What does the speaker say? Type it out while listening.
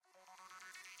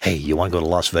Hey, you want to go to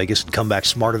Las Vegas and come back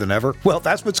smarter than ever? Well,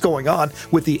 that's what's going on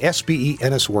with the SBE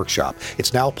Ennis Workshop.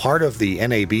 It's now part of the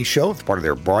NAB show. It's part of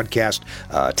their broadcast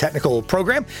technical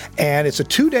program, and it's a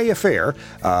 2-day affair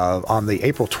on the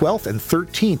April 12th and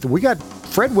 13th. We got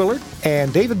Fred Willard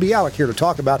and David Bialik here to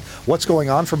talk about what's going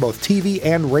on for both TV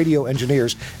and radio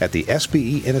engineers at the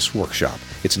SBE Ennis Workshop.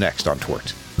 It's next on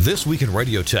TWiRT. This Week in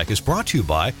Radio Tech is brought to you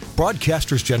by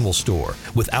Broadcasters General Store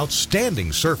with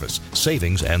outstanding service,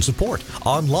 savings, and support.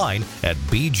 Online at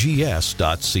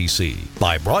bgs.cc.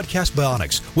 By Broadcast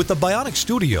Bionics with the Bionic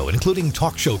Studio, including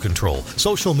talk show control,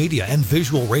 social media, and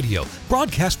visual radio.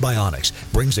 Broadcast Bionics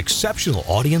brings exceptional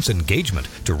audience engagement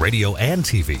to radio and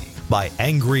TV. By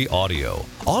Angry Audio.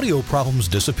 Audio problems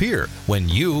disappear when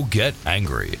you get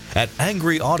angry at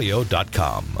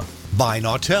angryaudio.com. By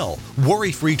Nautel,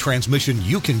 worry-free transmission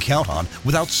you can count on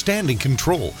with outstanding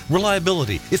control,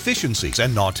 reliability, efficiencies,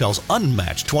 and Nautel's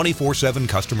unmatched 24/7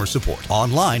 customer support.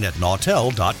 Online at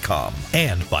nautel.com.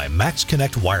 And by Max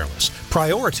Connect Wireless,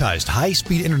 prioritized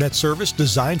high-speed internet service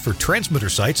designed for transmitter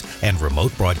sites and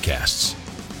remote broadcasts.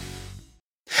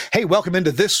 Hey, welcome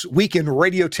into This Week in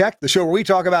Radio Tech, the show where we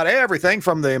talk about everything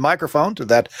from the microphone to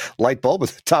that light bulb at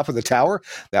the top of the tower.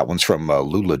 That one's from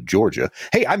Lula, Georgia.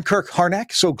 Hey, I'm Kirk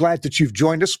Harnack. So glad that you've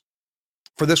joined us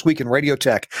for This Week in Radio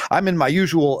Tech. I'm in my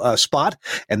usual spot,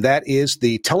 and that is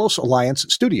the Telos Alliance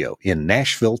studio in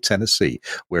Nashville, Tennessee,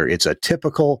 where it's a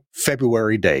typical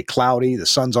February day. Cloudy, the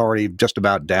sun's already just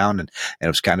about down, and it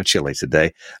was kind of chilly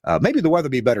today. Maybe the weather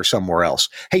will be better somewhere else.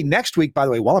 Hey, next week, by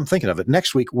the way, while I'm thinking of it,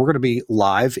 next week we're going to be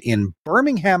live in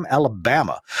Birmingham,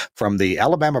 Alabama from the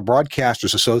Alabama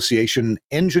Broadcasters Association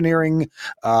Engineering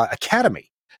Academy.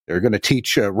 They're going to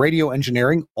teach radio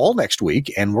engineering all next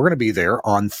week, and we're going to be there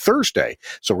on Thursday.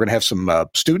 So we're going to have some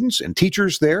students and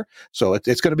teachers there. So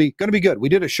it's going to be good. We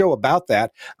did a show about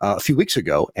that a few weeks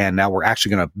ago, and now we're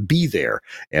actually going to be there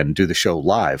and do the show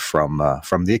live from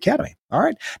the academy. All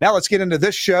right, now let's get into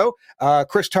this show.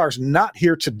 Chris Tarr's not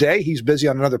here today; he's busy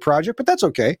on another project, but that's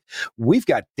okay. We've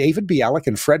got David Bialik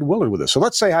and Fred Willard with us. So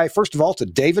let's say hi first of all to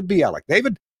David Bialik.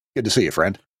 David, good to see you,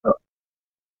 friend.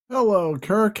 Hello,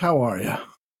 Kirk. How are you?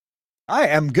 I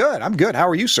am good. I'm good. How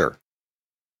are you, sir?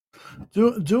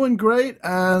 Doing great,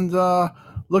 and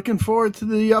looking forward to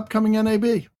the upcoming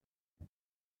NAB.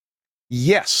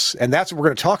 Yes, and that's what we're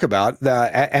going to talk about.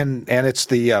 And it's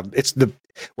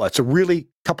a really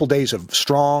couple days of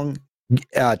strong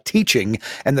teaching,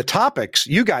 and the topics.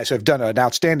 You guys have done an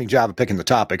outstanding job of picking the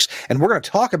topics, and we're going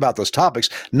to talk about those topics,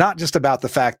 not just about the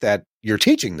fact that you're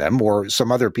teaching them or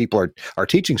some other people are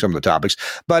teaching some of the topics,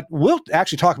 but we'll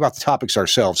actually talk about the topics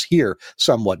ourselves here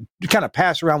somewhat, kind of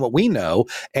pass around what we know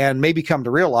and maybe come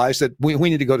to realize that we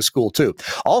need to go to school too.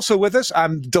 Also with us,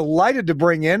 I'm delighted to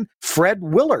bring in Fred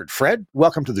Willard. Fred,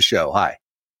 welcome to the show. Hi.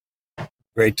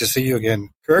 Great to see you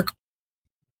again, Kirk.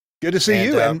 Good to see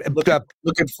you. And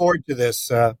looking forward to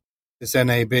this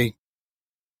NAB.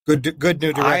 Good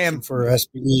new direction for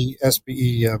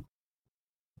SBE.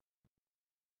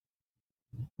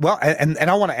 Well, and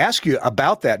I want to ask you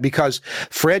about that because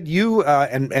Fred, you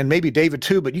and maybe David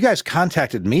too, but you guys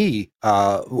contacted me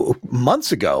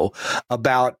months ago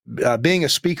about being a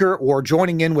speaker or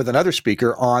joining in with another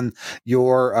speaker on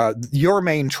your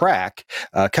main track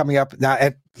coming up. Now,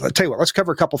 I'll tell you what, let's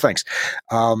cover a couple things.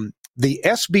 The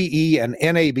SBE and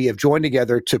NAB have joined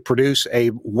together to produce a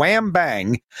wham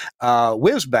bang,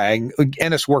 whiz bang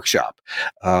Ennis workshop.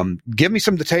 Give me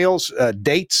some details,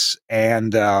 dates,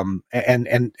 and the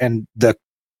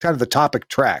kind of the topic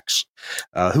tracks.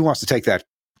 Who wants to take that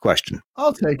question?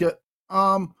 I'll take it.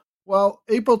 Well,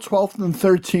 April 12th and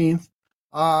 13th,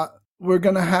 we're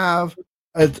going to have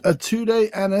a 2-day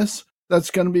Ennis.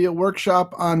 That's going to be a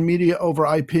workshop on media over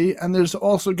IP, and there's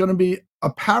also going to be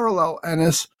a parallel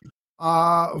Ennis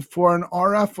for an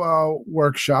RF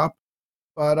workshop,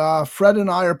 but Fred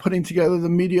and I are putting together the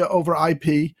media over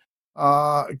IP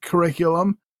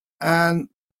curriculum, and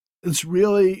it's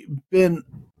really been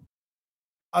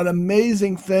an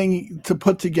amazing thing to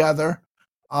put together.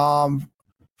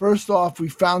 First off, we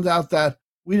found out that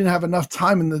we didn't have enough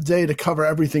time in the day to cover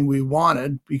everything we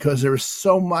wanted because there is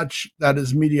so much that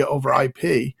is media over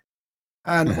IP.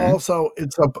 And also,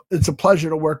 it's a pleasure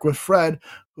to work with Fred,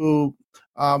 who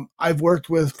I've worked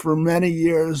with for many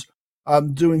years,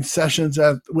 doing sessions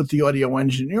with the Audio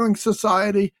Engineering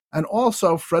Society. And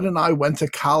also, Fred and I went to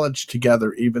college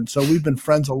together even. So we've been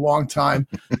friends a long time.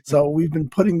 So we've been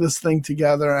putting this thing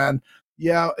together. And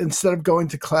yeah, instead of going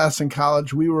to class in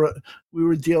college, we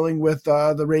were dealing with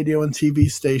the radio and TV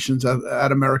stations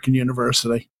at American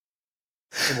University.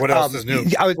 What else is new?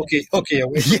 Okay,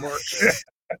 away from work.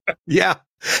 Yeah.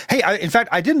 Hey, in fact,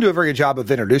 I didn't do a very good job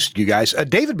of introducing you guys.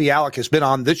 David Bialik has been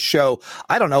on this show,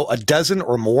 I don't know, a dozen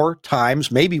or more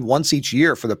times, maybe once each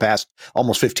year for the past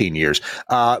almost 15 years.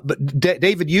 But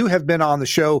David, you have been on the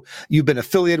show. You've been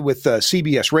affiliated with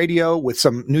CBS Radio, with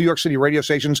some New York City radio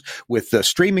stations, with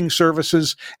streaming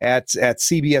services at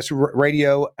CBS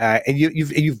Radio, and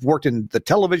you've worked in the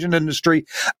television industry.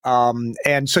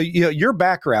 And so your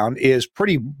background is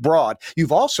pretty broad.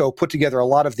 You've also put together a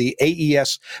lot of the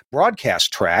AES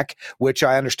broadcast track, which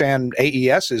I understand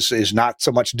AES is not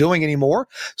so much doing anymore.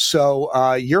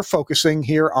 So you're focusing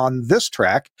here on this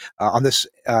track, on this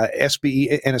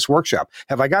SBE NS workshop.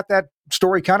 Have I got that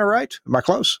story kind of right? Am I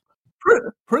close?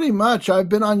 Pretty much. I've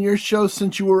been on your show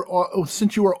since you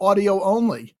were audio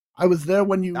only. I was there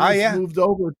when you moved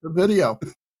over to video.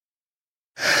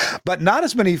 But not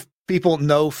as many people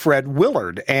know Fred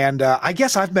Willard. And I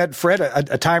guess I've met Fred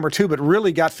a time or two, but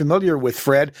really got familiar with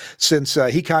Fred since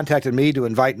he contacted me to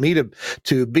invite me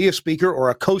to be a speaker or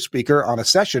a co-speaker on a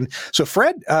session. So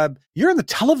Fred, you're in the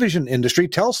television industry.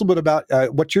 Tell us a little bit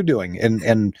about what you're doing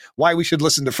and why we should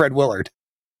listen to Fred Willard.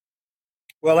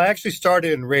 Well, I actually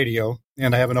started in radio,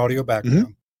 and I have an audio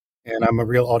background. And I'm a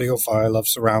real audiophile. I love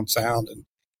surround sound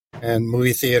and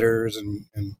movie theaters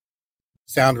and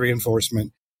sound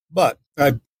reinforcement. But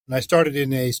I started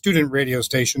in a student radio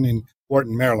station in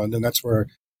Wharton, Maryland, and that's where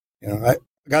I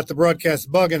got the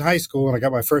broadcast bug in high school, and I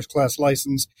got my first class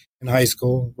license in high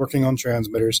school working on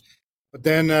transmitters. But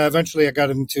then eventually I got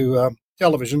into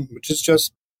television, which is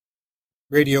just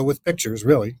radio with pictures,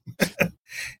 really.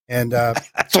 And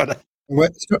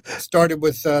started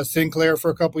with Sinclair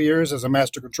for a couple of years as a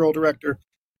master control director,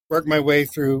 worked my way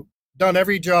through, done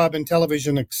every job in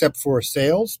television except for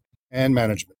sales and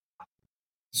management.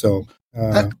 So,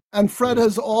 and Fred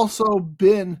has also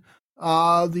been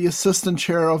the assistant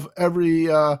chair of every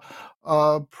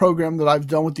program that I've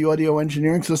done with the Audio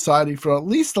Engineering Society for at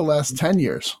least the last 10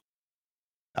 years.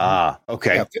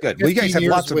 Okay, yeah, good. Well, you guys have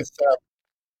lots of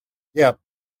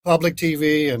public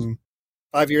TV, and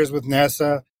 5 years with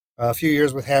NASA, a few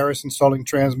years with Harris installing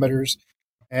transmitters,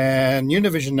 and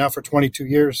Univision now for 22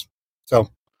 years. So,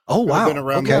 wow, I've been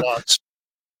around a lot.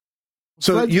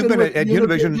 So Fred's you've been at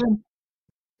Univision.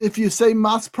 If you say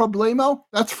 "mas problemo,"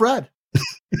 that's Fred.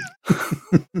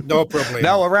 No problemo.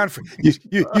 No, around you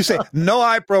say no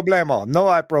hay problemo,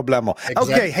 no hay problemo.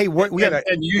 Exactly. Okay, hey, we're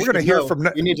gonna hear from.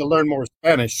 You need to learn more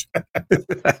Spanish.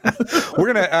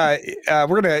 We're gonna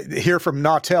hear from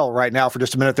Nautel right now for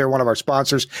just a minute. They're one of our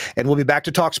sponsors, and we'll be back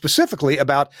to talk specifically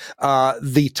about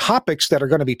the topics that are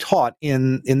going to be taught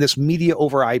in this media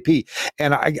over IP.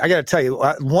 And I got to tell you,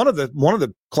 one of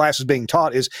the classes being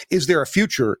taught is there a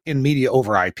future in media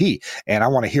over IP? And I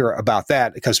want to hear about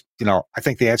that because I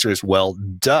think the answer is, well,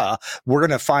 duh. We're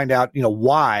going to find out,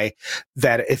 why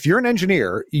that if you're an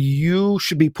engineer, you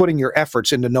should be putting your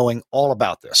efforts into knowing all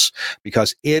about this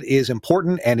because it is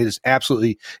important and it is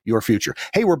absolutely your future.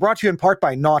 Hey, we're brought to you in part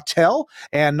by Nautel,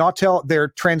 and Nautel, their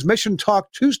Transmission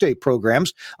Talk Tuesday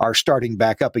programs are starting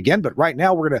back up again. But right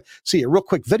now we're going to see a real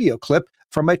quick video clip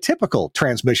from a typical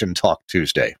Transmission Talk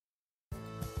Tuesday.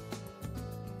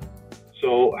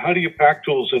 So how do you pack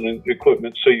tools and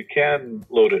equipment so you can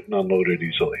load it and unload it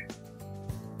easily?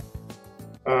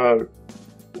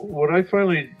 What I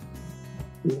finally,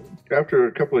 after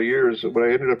a couple of years, what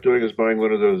I ended up doing is buying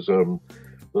one of those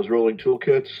rolling tool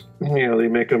kits. They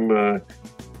make them.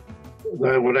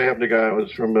 What I happened to get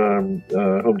was from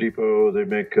Home Depot. They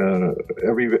make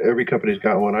every company's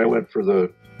got one. I went for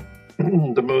the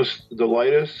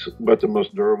lightest but the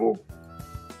most durable,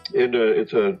 and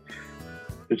it's a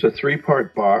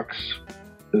 3-part box.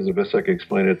 Is the best I can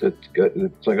explain it.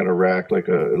 It's like on a rack,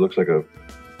 it looks like a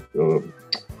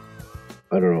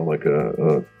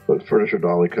furniture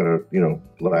dolly kind of,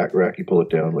 rack. You pull it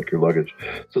down like your luggage.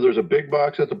 So there's a big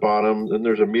box at the bottom, then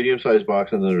there's a medium-sized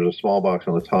box, and then there's a small box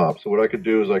on the top. So what I could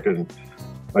do is I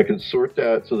can sort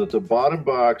that so that the bottom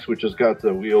box, which has got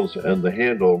the wheels and the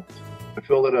handle, I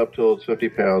fill it up till it's 50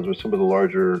 pounds with some of the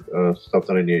larger stuff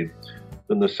that I need.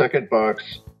 Then the second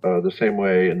box, the same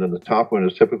way, and then the top one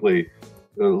is typically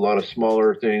a lot of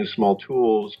smaller things, small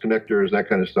tools, connectors, that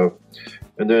kind of stuff.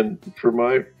 And then for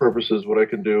my purposes, what I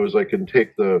can do is I can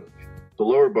take the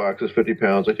lower box is 50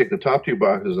 pounds. I take the top 2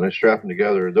 boxes and I strap them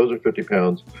together. Those are 50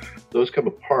 pounds. Those come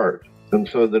apart. And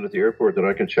so then at the airport, then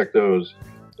I can check those.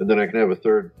 And then I can have a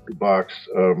third box,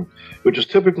 which is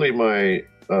typically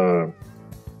because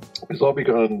I'll be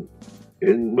gone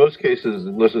in most cases,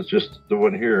 unless it's just the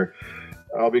one here,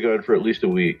 I'll be gone for at least a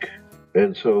week.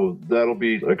 And so that'll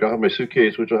be I'll have my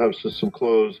suitcase, which will have some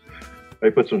clothes, I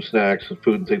put some snacks and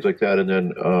food and things like that, and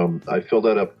then I fill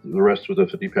that up the rest with the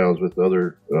 50 pounds with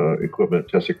other equipment,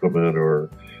 test equipment,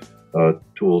 or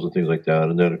tools and things like that.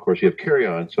 And then, of course, you have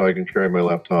carry-on, so I can carry my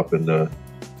laptop in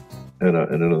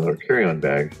another carry-on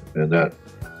bag, and that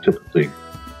typically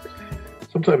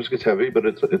sometimes gets heavy, but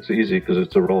it's easy because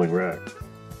it's a rolling rack.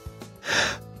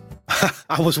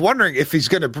 I was wondering if he's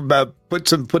going to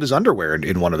put his underwear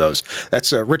in one of those.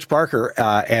 That's Rich Barker,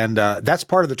 and that's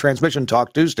part of the Transmission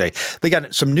Talk Tuesday. They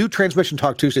got some new Transmission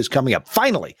Talk Tuesdays coming up.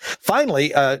 Finally,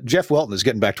 Jeff Welton is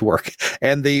getting back to work,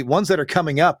 and the ones that are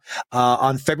coming up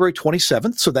on February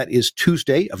 27th. So that is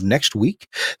Tuesday of next week,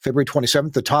 February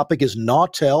 27th. The topic is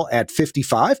Nautel at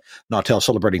 55. Nautel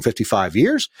celebrating 55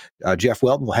 years. Jeff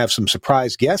Welton will have some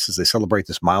surprise guests as they celebrate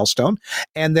this milestone.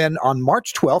 And then on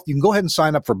March 12th, you can go ahead and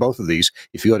sign up for both of these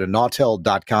if you go to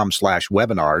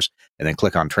nautel.com/webinars and then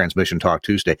click on Transmission Talk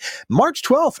Tuesday. March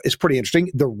 12th is pretty interesting.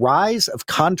 The rise of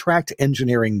contract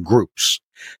engineering groups.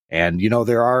 And,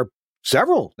 there are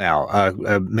several now,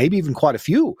 maybe even quite a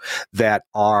few that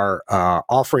are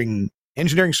offering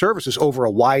engineering services over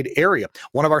a wide area.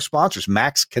 One of our sponsors,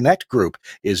 Max Connect Group,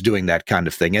 is doing that kind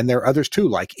of thing. And there are others too,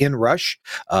 like InRush.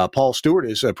 Paul Stewart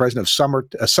is president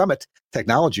of Summit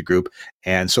Technology Group.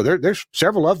 And so there's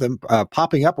several of them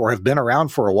popping up or have been around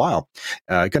for a while.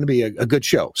 Going to be a good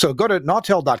show. So go to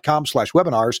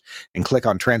nautel.com/webinars and click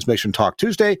on Transmission Talk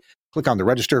Tuesday. Click on the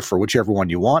register for whichever one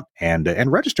you want and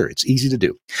register. It's easy to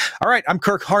do. All right. I'm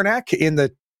Kirk Harnack in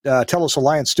the Telos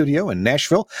Alliance studio in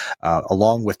Nashville,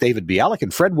 along with David Bialik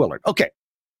and Fred Willard. Okay.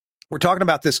 We're talking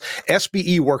about this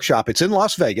SBE workshop. It's in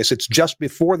Las Vegas. It's just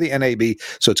before the NAB,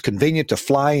 so it's convenient to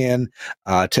fly in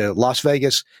to Las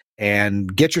Vegas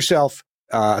and get yourself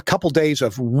a couple days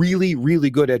of really,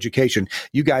 really good education.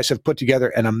 You guys have put together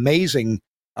an amazing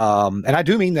and I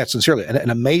do mean that sincerely, an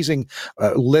amazing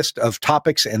list of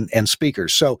topics and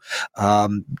speakers. So,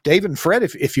 Dave and Fred,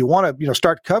 if you want to,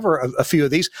 start cover a few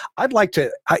of these, I'd like to,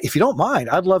 if you don't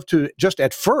mind, I'd love to just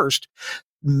at first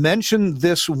mention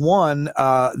this one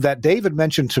that David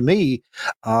mentioned to me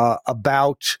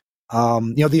about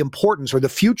the importance or the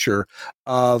future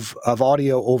of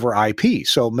audio over IP.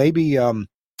 So maybe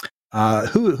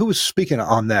who was speaking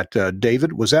on that?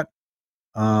 David, was that?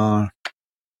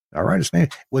 All right, his name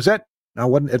was that. No, it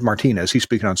wasn't Ed Martinez. He's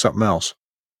speaking on something else.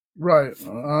 Right.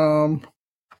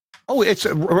 It's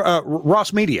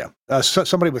Ross Media.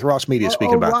 Somebody with Ross Media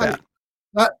speaking about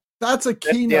right. That's a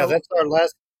keynote. Yeah, that's our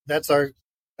last. That's our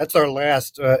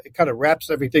last. It kind of wraps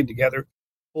everything together,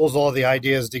 pulls all the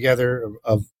ideas together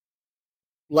of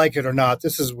like it or not.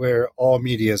 This is where all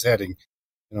media is heading.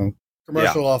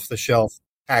 Commercial off the shelf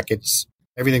packets.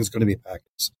 Everything's going to be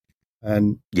packets,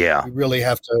 and we really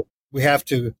have to. We have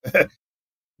to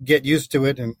get used to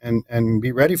it and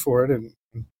be ready for it. And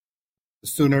the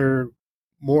sooner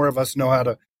more of us know how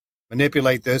to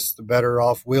manipulate this, the better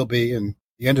off we'll be in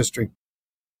the industry.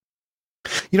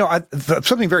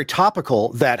 Something very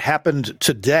topical that happened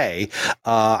today.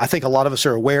 I think a lot of us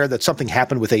are aware that something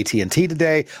happened with AT&T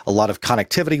today. A lot of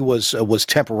connectivity was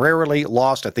temporarily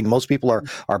lost. I think most people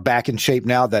are back in shape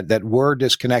now that were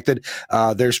disconnected.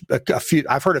 There's a few.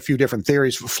 I've heard a few different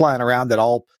theories flying around that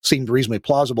all seemed reasonably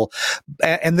plausible.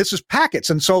 And this is packets.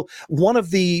 And so one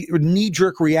of the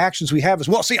knee-jerk reactions we have is,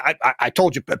 well, see, I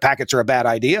told you packets are a bad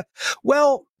idea.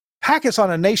 Well, packets on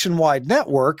a nationwide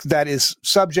network that is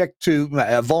subject to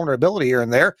vulnerability here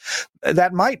and there,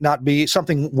 that might not be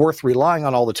something worth relying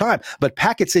on all the time. But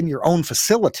packets in your own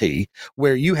facility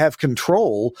where you have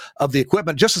control of the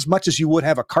equipment just as much as you would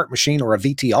have a cart machine or a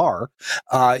VTR,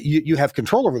 you have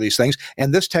control over these things.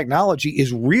 And this technology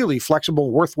is really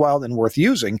flexible, worthwhile, and worth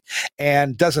using,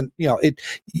 and doesn't,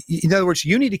 in other words,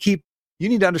 you need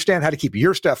to understand how to keep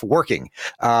your stuff working.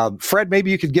 Fred,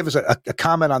 maybe you could give us a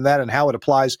comment on that and how it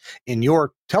applies in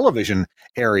your television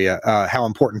area, how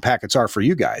important packets are for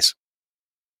you guys.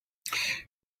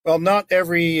 Well, not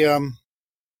every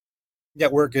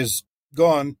network is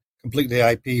gone completely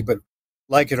IP, but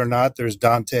like it or not, there's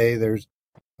Dante, there's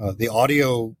the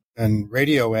audio and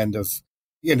radio end of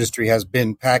the industry has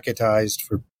been packetized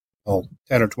for 10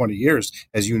 or 20 years,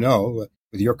 as you know,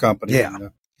 with your company. Yeah. And,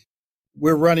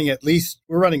 we're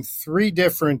running 3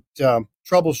 different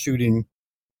troubleshooting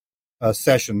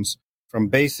sessions, from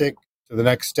basic to the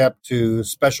next step to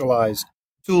specialized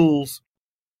tools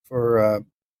for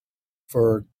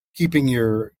keeping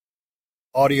your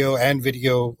audio and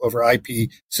video over IP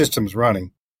systems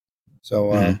running.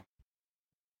 So a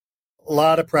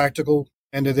lot of practical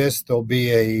end of this. There'll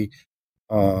be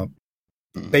a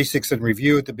basics and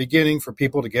review at the beginning for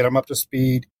people to get them up to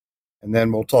speed. And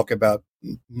then we'll talk about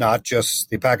not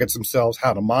just the packets themselves,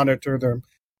 how to monitor them,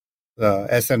 the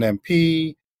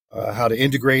SNMP, how to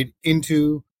integrate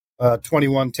into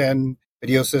 2110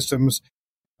 video systems,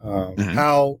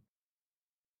 how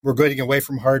we're getting away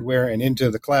from hardware and into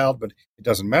the cloud, but it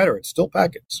doesn't matter. It's still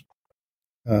packets.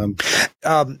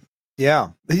 Yeah.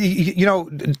 You know,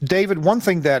 David, one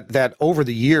thing that over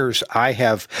the years I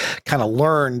have kind of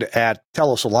learned at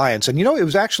Telos Alliance, and, you know, it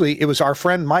was our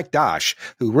friend Mike Dosh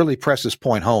who really pressed this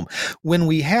point home. When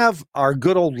we have our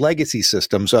good old legacy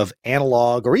systems of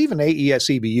analog or even AES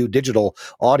EBU digital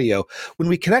audio, when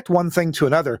we connect one thing to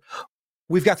another,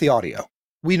 we've got the audio.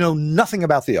 We know nothing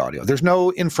about the audio. There's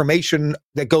no information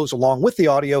that goes along with the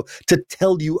audio to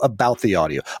tell you about the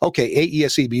audio. Okay,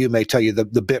 AES EBU may tell you the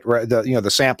bit, the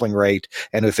sampling rate,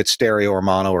 and if it's stereo or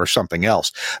mono or something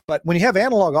else. But when you have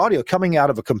analog audio coming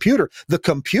out of a computer, the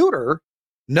computer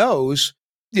knows,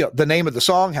 you know, the name of the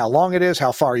song, how long it is,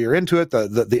 how far you're into it,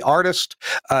 the artist.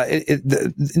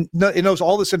 It knows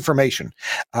all this information.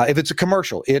 If it's a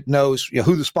commercial, it knows, you know,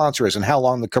 who the sponsor is and how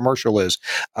long the commercial is,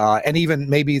 and even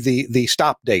maybe the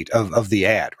stop date of the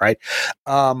ad, right?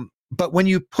 But when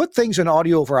you put things in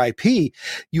audio over IP,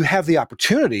 you have the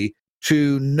opportunity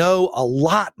to know a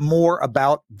lot more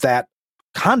about that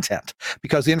content,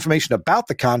 because the information about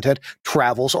the content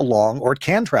travels along, or it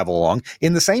can travel along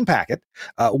in the same packet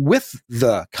with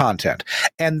the content.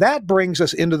 And that brings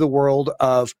us into the world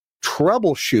of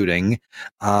troubleshooting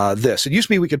this. It used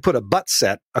to be we could put a butt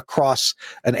set across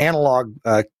an analog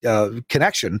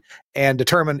connection and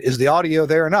determine, is the audio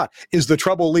there or not? Is the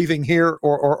trouble leaving here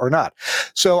or not?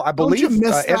 So I believe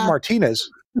Ed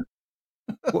Martinez.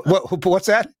 What's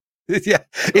that? Yeah,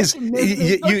 you missed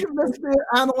the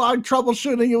analog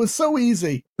troubleshooting. It was so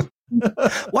easy.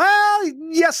 Well,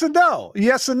 yes and no.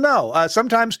 Yes and no.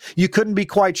 Sometimes you couldn't be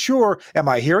quite sure, am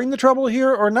I hearing the trouble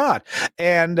here or not?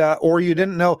 And or you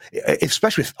didn't know,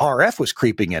 especially if RF was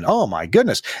creeping in. Oh my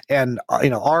goodness. And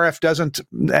RF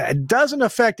doesn't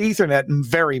affect Ethernet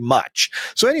very much.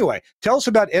 So anyway, tell us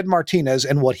about Ed Martinez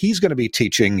and what he's going to be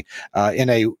teaching in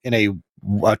a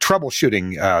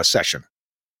troubleshooting session.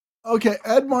 Okay,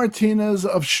 Ed Martinez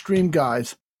of Stream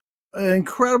Guys, an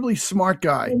incredibly smart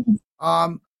guy.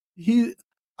 I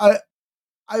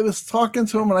was talking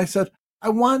to him and I said, I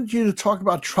want you to talk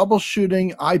about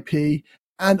troubleshooting IP,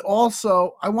 and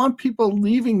also I want people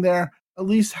leaving there at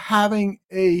least having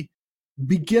a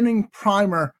beginning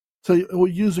primer to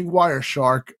using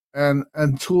Wireshark and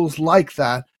tools like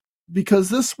that,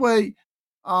 because this way,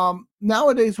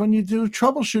 nowadays when you do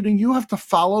troubleshooting, you have to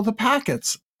follow the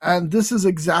packets. And this is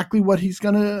exactly what he's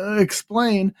going to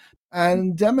explain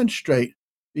and demonstrate,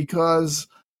 because,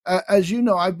 as you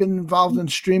know, I've been involved in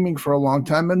streaming for a long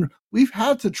time, and we've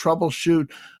had to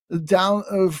troubleshoot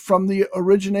down from the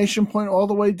origination point all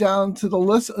the way down to the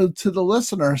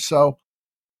listener. So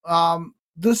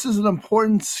this is an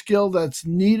important skill that's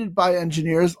needed by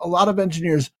engineers. A lot of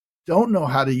engineers don't know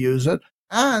how to use it,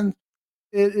 and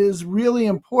it is really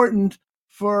important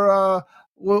for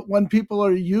when people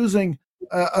are using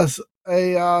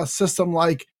a system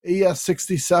like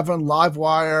AES67,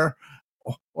 Livewire,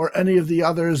 or any of the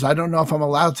others. I don't know if I'm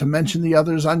allowed to mention the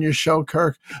others on your show,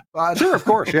 Kirk. But sure, of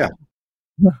course, yeah.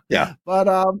 Yeah.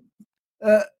 But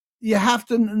you have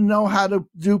to know how to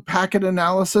do packet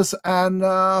analysis and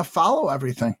follow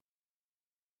everything.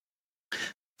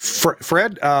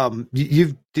 Fred,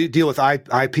 you deal with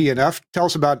IP enough. Tell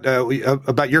us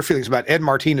about your feelings about Ed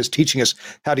Martinez teaching us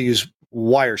how to use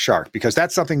Wireshark, because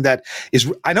that's something that is,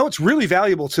 I know it's really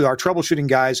valuable to our troubleshooting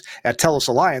guys at Telos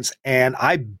Alliance, and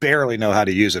I barely know how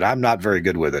to use it. I'm not very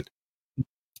good with it.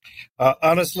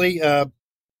 Honestly,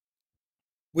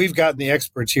 we've gotten the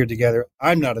experts here together.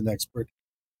 I'm not an expert,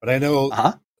 but I know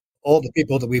all the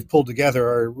people that we've pulled together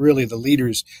are really the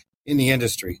leaders in the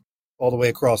industry all the way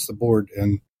across the board.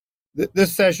 And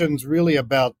this session's really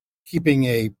about keeping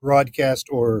a broadcast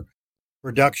or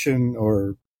production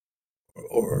or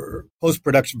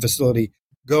post-production facility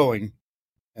going.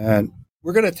 And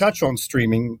we're going to touch on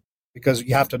streaming, because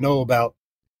you have to know about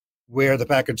where the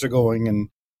packets are going and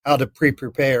how to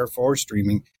prepare for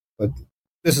streaming. But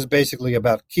this is basically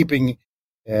about keeping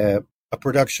a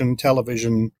production,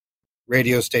 television,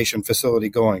 radio station facility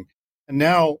going. And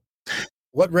now,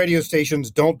 what radio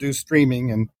stations don't do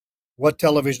streaming, and what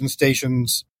television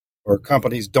stations or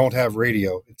companies don't have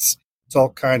radio? It's all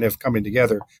kind of coming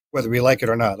together, whether we like it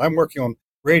or not. I'm working on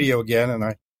radio again, and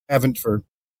I haven't for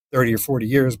 30 or 40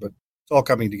 years, but it's all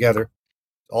coming together.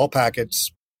 All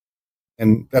packets,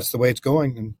 and that's the way it's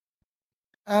going.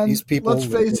 And these people, let's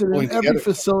face it, in every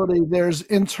facility, there's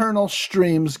internal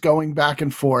streams going back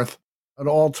and forth at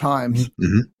all times.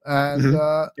 Mm-hmm. And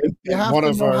you have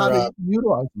to know how to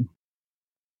utilize them.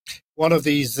 One of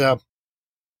these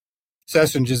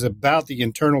sessions is about the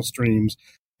internal streams,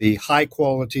 the high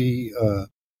quality,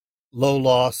 low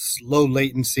loss, low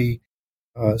latency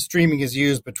streaming is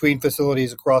used between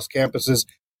facilities across campuses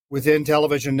within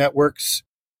television networks.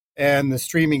 And the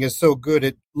streaming is so good,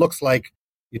 it looks like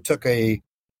you took a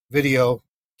video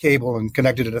cable and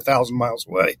connected it 1,000 miles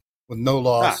away with no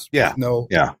loss, with no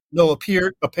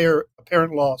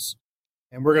apparent loss.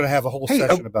 And we're going to have a whole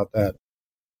session about that.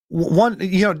 One,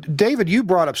 David, you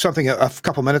brought up something a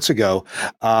couple minutes ago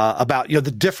about the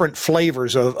different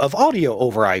flavors of audio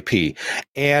over IP,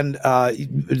 and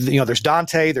there's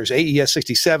Dante, there's AES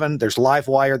 67, there's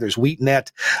Livewire, there's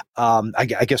WheatNet. I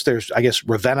guess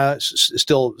Ravenna is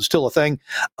still a thing,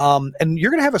 and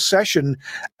you're going to have a session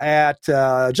at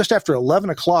just after 11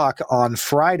 o'clock on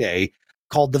Friday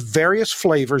called "The Various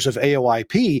Flavors of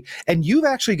AOIP," and you've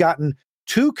actually gotten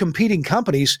two competing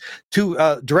companies, two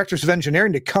directors of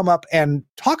engineering to come up and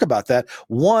talk about that.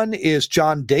 One is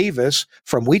John Davis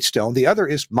from Wheatstone. The other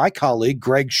is my colleague,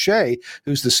 Greg Shea,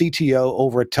 who's the CTO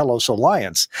over at Telos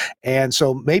Alliance. And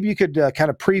so maybe you could kind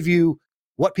of preview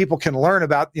what people can learn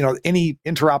about, any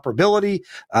interoperability,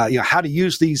 how to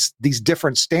use these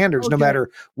different standards, no matter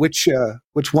which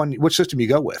system you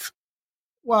go with.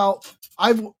 Well,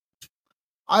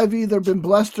 I've either been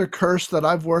blessed or cursed that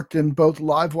I've worked in both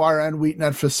Livewire and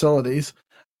WheatNet facilities.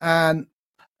 And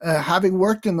having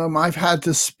worked in them, I've had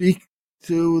to speak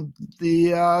to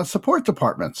the support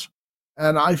departments.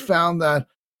 And I found that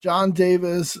John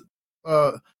Davis,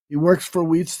 he works for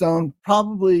Wheatstone,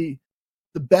 probably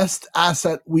the best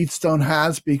asset Wheatstone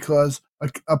has, because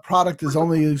a product is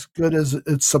only as good as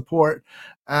its support.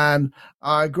 And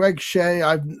Greg Shea,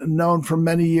 I've known for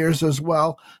many years as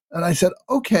well. And I said,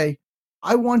 okay,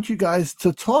 I want you guys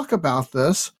to talk about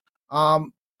this.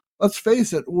 Let's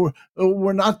face it,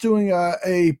 we're not doing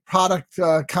a product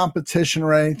competition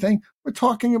or anything. We're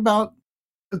talking about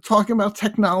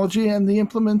technology and the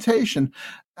implementation.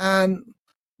 And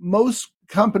most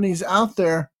companies out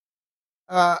there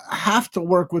have to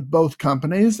work with both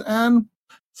companies. And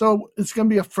so it's going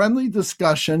to be a friendly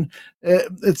discussion.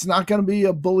 It's not going to be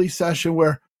a bully session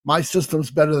where my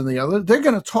system's better than the other. They're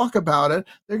going to talk about it.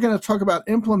 They're going to talk about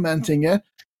implementing it.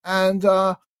 And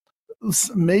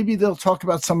maybe they'll talk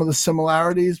about some of the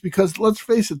similarities, because let's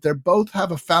face it, they both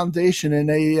have a foundation in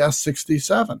AES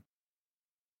 67.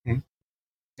 Mm-hmm.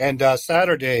 And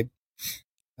Saturday,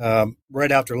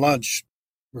 right after lunch,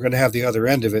 we're going to have the other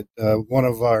end of it. One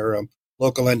of our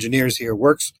local engineers here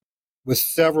works with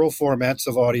several formats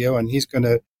of audio, and he's going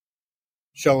to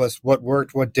show us what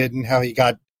worked, what didn't, how he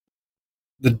got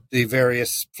the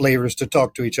various flavors to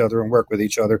talk to each other and work with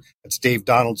each other. That's Dave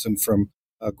Donaldson from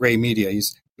Gray Media.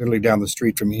 He's literally down the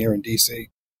street from here in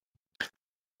D.C.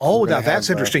 Oh, now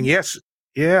that's interesting. Yes.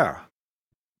 Yeah.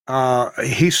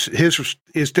 His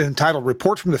is entitled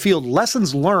 "Report from the Field: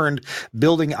 Lessons Learned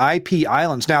Building IP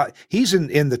Islands." Now, he's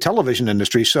in the television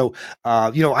industry. So,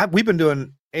 we've been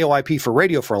doing AOIP for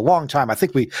radio for a long time. I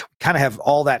think we kind of have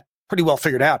all that pretty well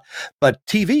figured out, but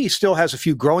TV still has a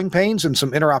few growing pains and some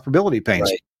interoperability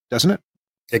pains, right, doesn't it?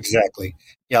 Exactly.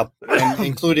 Yeah, and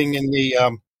including in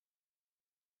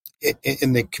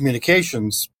the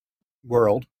communications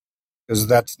world, because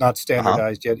that's not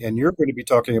standardized yet, and you're going to be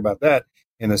talking about that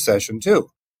in a session too.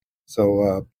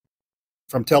 So,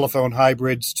 from telephone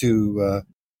hybrids to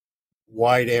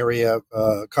wide area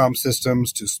comm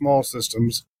systems to small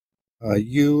systems,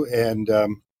 you and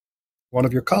one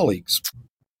of your colleagues.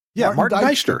 Yeah, Martin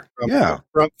Deister.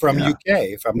 From UK,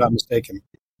 if I'm not mistaken.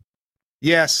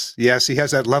 Yes, he has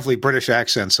that lovely British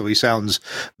accent, so he sounds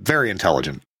very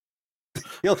intelligent.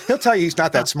 He'll tell you he's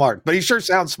not that smart, but he sure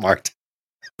sounds smart.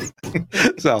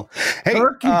 So, hey,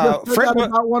 Kirk, you just said that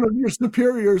about one of your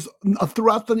superiors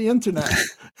throughout the internet.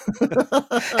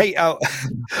 Hey,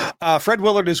 Fred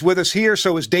Willard is with us here.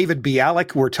 So is David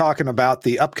Bialik. We're talking about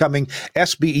the upcoming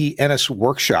SBE Ennis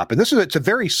workshop, and it's a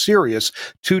very serious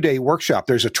 2-day workshop.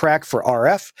 There's a track for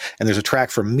RF and there's a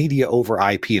track for media over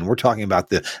IP, and we're talking about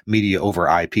the media over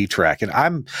IP track. And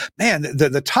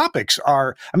the topics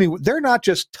are, they're not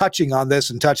just touching on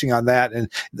this and touching on that,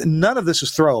 and none of this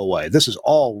is throwaway. This is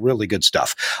all really good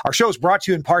stuff. Our show is brought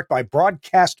to you in part by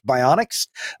Broadcast Bionics,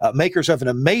 makers of an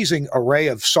amazing array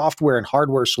of software and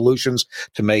hardware solutions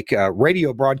to make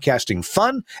radio broadcasting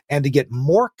fun and to get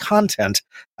more content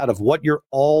out of what you're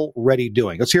already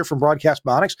doing. Let's hear from Broadcast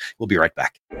Bionics. We'll be right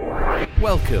back.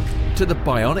 Welcome to the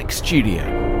Bionic Studio.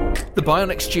 The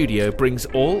Bionic Studio brings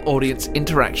all audience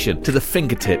interaction to the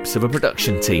fingertips of a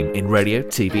production team in radio,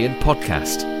 TV, and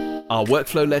podcast. Our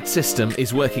workflow-led system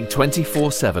is working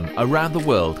 24/7 around the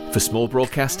world for small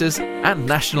broadcasters and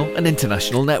national and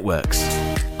international networks.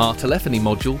 Our telephony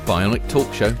module, Bionic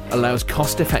Talk Show, allows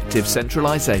cost-effective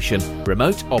centralization,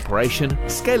 remote operation,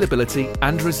 scalability,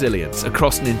 and resilience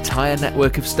across an entire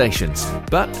network of stations,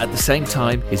 but at the same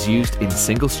time is used in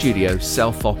single-studio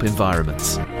self-op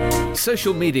environments.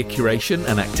 Social media curation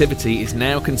and activity is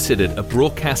now considered a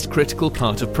broadcast-critical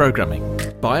part of programming.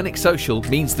 Bionic Social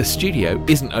means the studio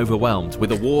isn't overwhelmed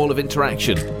with a wall of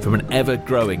interaction from an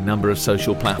ever-growing number of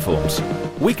social platforms.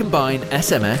 We combine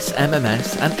SMS,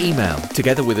 MMS, and email,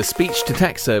 together with a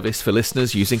speech-to-text service for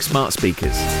listeners using smart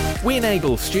speakers. We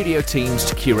enable studio teams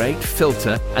to curate,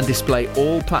 filter, and display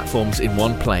all platforms in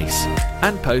one place,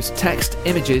 and post text,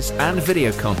 images, and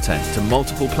video content to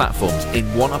multiple platforms in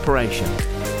one operation.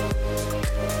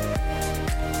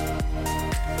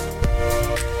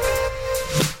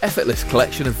 Effortless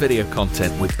collection of video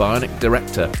content with Bionic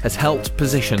Director has helped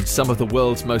position some of the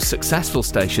world's most successful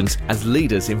stations as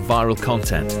leaders in viral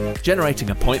content,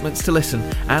 generating appointments to listen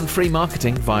and free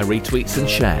marketing via retweets and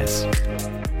shares.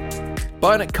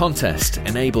 Bionic Contest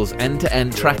enables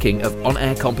end-to-end tracking of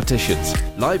on-air competitions,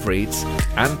 live reads,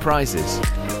 and prizes.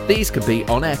 These can be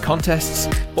on-air contests,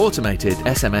 automated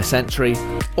SMS entry,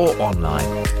 or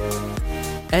online.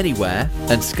 Anywhere,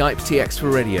 and Skype TX for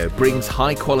Radio brings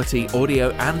high-quality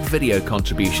audio and video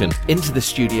contribution into the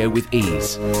studio with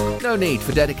ease. No need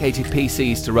for dedicated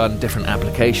PCs to run different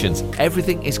applications.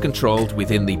 Everything is controlled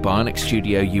within the Bionic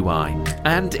Studio UI,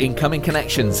 and incoming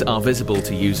connections are visible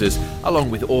to users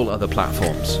along with all other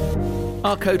platforms.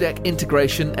 Our codec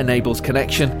integration enables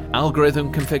connection, algorithm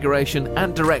configuration,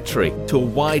 and directory to a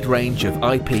wide range of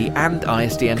IP and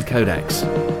ISDN codecs.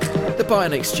 The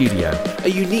Bionic Studio, a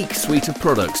unique suite of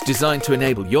products designed to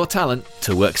enable your talent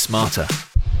to work smarter.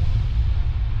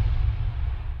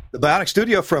 The Bionic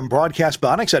Studio from Broadcast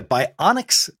Bionics at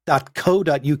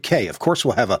bionics.co.uk. Of course,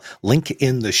 we'll have a link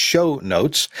in the show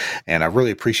notes, and I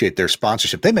really appreciate their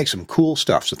sponsorship. They make some cool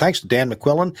stuff. So thanks to Dan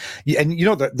McQuillan. And you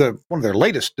know, the one of their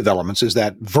latest developments is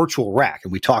that virtual rack,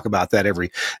 and we talk about that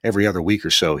every other week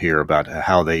or so here about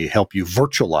how they help you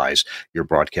virtualize your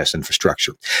broadcast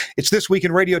infrastructure. It's This Week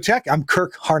in Radio Tech. I'm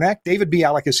Kirk Harnack. David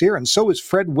Bialik is here, and so is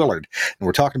Fred Willard. And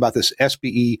we're talking about this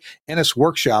SBE Ennis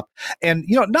workshop. And,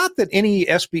 you know, not that any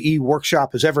SBE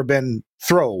workshop has ever been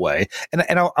throwaway.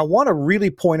 And I want to really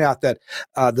point out that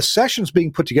the sessions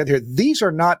being put together here, these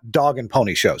are not dog and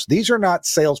pony shows. These are not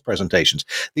sales presentations.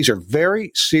 These are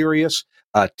very serious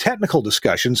technical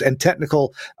discussions and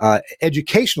technical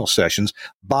educational sessions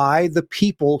by the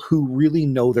people who really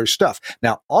know their stuff.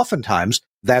 Now, oftentimes,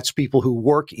 that's people who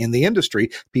work in the industry,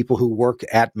 people who work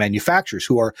at manufacturers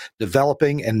who are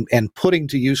developing and putting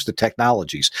to use the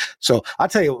technologies. So I'll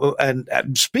tell you, and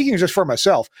speaking just for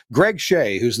myself, Greg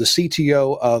Shea, who's the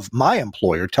CTO of my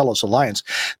employer, TELUS Alliance,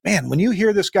 man, when you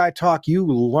hear this guy talk, you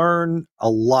learn a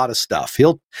lot of stuff.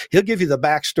 He'll give you the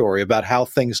backstory about how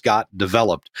things got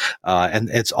developed,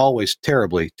 and it's always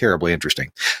terribly, terribly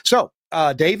interesting. So,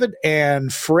 David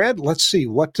and Fred, let's see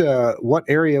what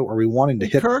area are we wanting to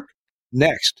hit? Kirk?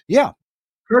 Next. Yeah.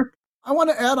 Kirk, I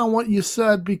want to add on what you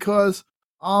said because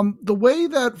the way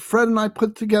that Fred and I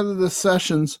put together the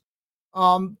sessions,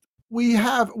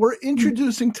 we're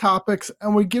introducing topics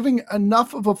and we're giving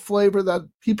enough of a flavor that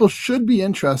people should be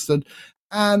interested.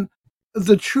 And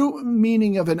the true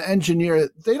meaning of an engineer,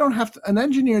 an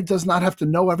engineer does not have to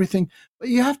know everything, but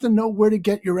you have to know where to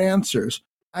get your answers.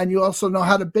 And you also know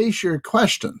how to base your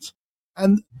questions.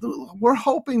 And we're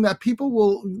hoping that people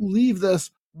will leave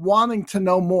this wanting to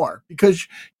know more, because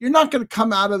you're not going to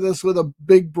come out of this with a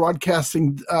big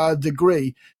broadcasting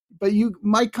degree, but you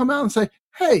might come out and say,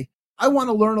 hey, I want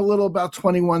to learn a little about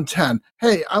 2110.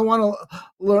 Hey, I want to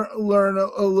learn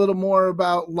a little more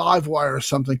about Livewire or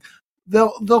something.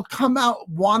 They'll come out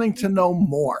wanting to know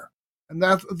more. And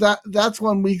that's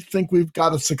when we think we've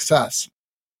got a success.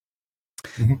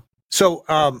 Mm-hmm. So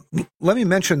let me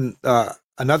mention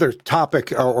another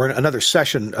topic or another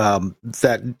session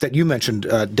that you mentioned,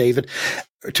 David,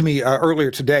 to me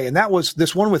earlier today, and that was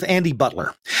this one with Andy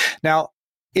Butler. Now,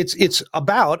 it's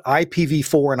about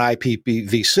IPv4 and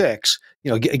IPv6,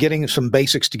 getting some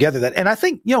basics together. And I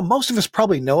think, most of us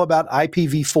probably know about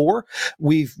IPv4.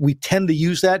 We tend to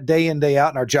use that day in, day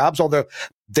out in our jobs, although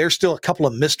there's still a couple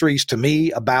of mysteries to me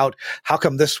about how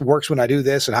come this works when I do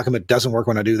this and how come it doesn't work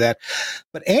when I do that.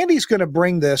 But Andy's going to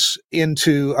bring this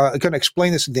into, going to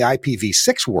explain this in the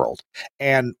IPv6 world.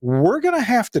 And we're going to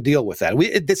have to deal with that.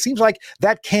 It seems like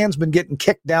that can's been getting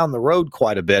kicked down the road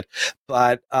quite a bit,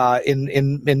 but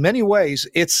in many ways,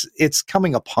 it's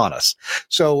coming upon us.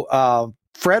 So,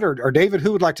 Fred or David,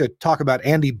 who would like to talk about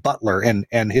Andy Butler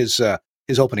and his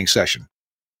opening session?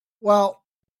 Well,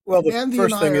 the Andy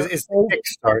first thing is the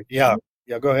kickstart. Yeah,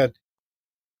 go ahead.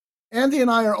 Andy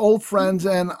and I are old friends,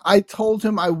 and I told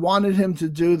him I wanted him to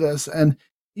do this, and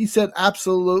he said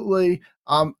absolutely.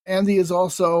 Andy is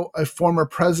also a former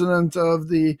president of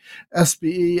the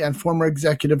SBE and former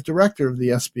executive director of the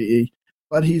SBE,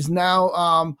 but he's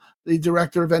now the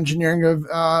director of engineering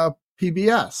of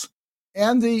PBS.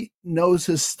 Andy knows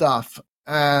his stuff,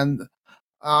 and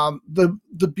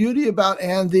the beauty about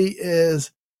Andy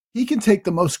is he can take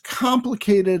the most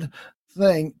complicated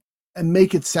thing and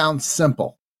make it sound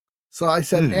simple. So I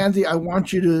said, Andy, I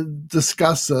want you to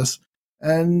discuss this,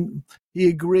 and he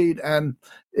agreed. And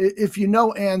if you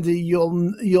know Andy,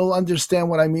 you'll understand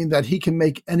what I mean, that he can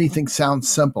make anything sound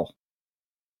simple.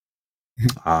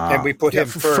 And we put him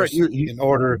first in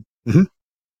order. Mm-hmm.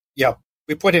 Yeah,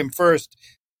 we put him first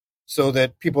so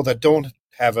that people that don't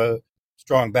have a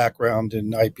strong background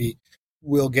in IP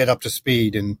will get up to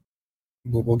speed, and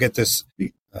we'll get this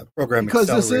program because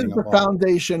this is the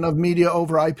foundation of media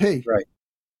over IP.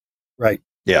 Right.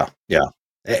 Yeah.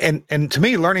 And to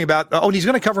me, learning about, he's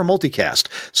going to cover multicast.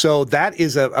 So that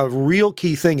is a real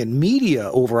key thing in media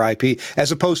over IP,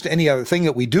 as opposed to any other thing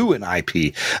that we do in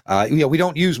IP. We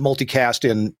don't use multicast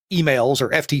in emails or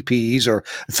FTPs or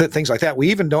things like that. We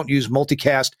even don't use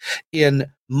multicast in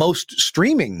most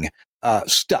streaming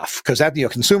stuff, because that,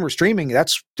 consumer streaming,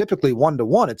 that's typically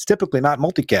 1-to-1. It's typically not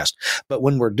multicast. But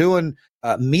when we're doing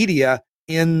media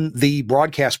in the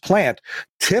broadcast plant,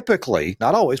 typically,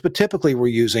 not always, but typically we're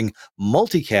using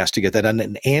multicast to get that done.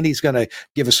 And Andy's going to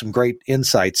give us some great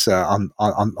insights on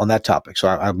that topic. So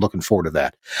I'm looking forward to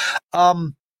that.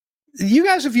 You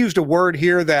guys have used a word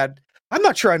here that I'm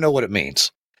not sure I know what it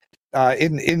means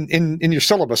in your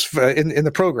syllabus in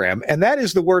the program, and that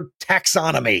is the word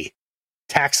taxonomy.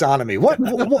 Taxonomy.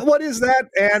 What is that?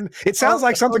 And it sounds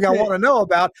like something I want to know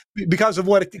about because of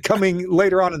what coming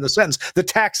later on in the sentence. The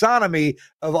taxonomy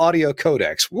of audio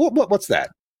codecs. What's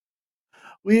that?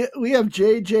 We have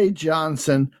J.J.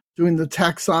 Johnson doing the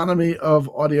taxonomy of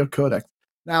audio codecs.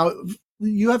 Now,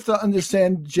 you have to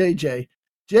understand J.J.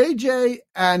 J.J.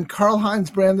 and Karl-Heinz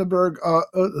Brandenburg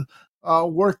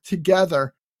worked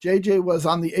together. J.J. was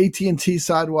on the AT&T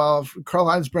side while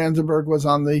Karl-Heinz Brandenburg was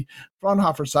on the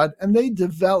Fraunhofer side, and they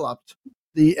developed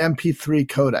the MP3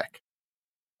 codec.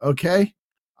 Okay?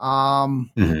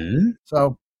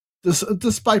 So,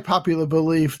 despite popular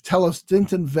belief, Telos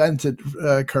didn't invent it,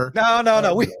 Kirk.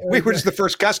 No. We were just the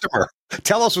first customer.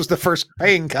 Telos was the first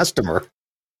paying customer.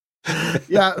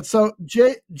 Yeah, so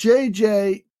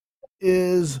JJ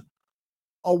is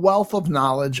a wealth of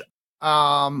knowledge.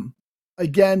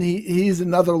 Again, he's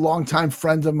another longtime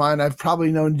friend of mine. I've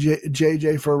probably known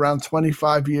JJ for around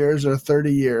 25 years or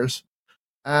 30 years.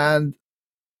 And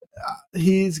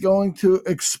he's going to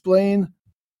explain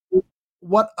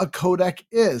what a codec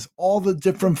is, all the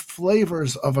different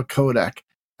flavors of a codec,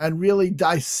 and really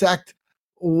dissect,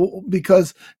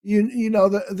 because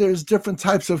there's different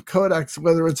types of codecs,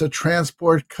 whether it's a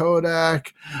transport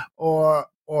codec or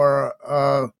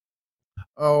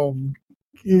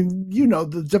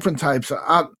the different types.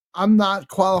 I'm not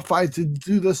qualified to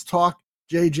do this talk.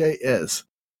 JJ is,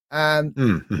 and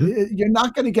you're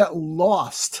not going to get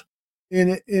lost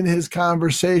in his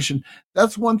conversation.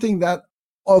 That's one thing that,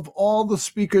 of all the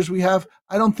speakers we have,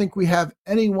 I don't think we have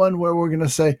anyone where we're going to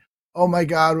say, "Oh my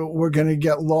God, we're going to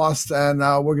get lost and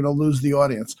we're going to lose the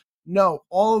audience." No,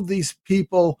 all of these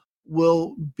people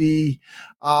will be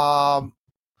able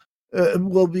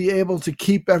to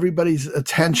keep everybody's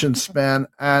attention span.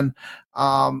 And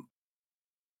I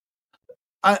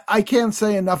can't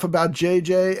say enough about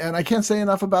JJ, and I can't say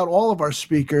enough about all of our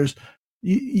speakers.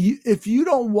 If you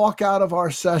don't walk out of our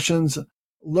sessions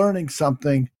learning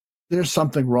something, there's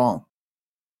something wrong.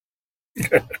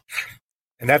 And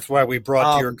that's why we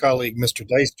brought your colleague, Mr.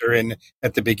 Deister, in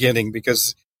at the beginning,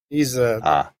 because he's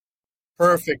a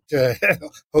perfect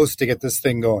host to get this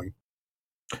thing going.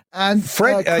 And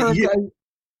Fred, Kirk,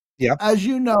 as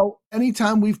you know,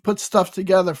 anytime we've put stuff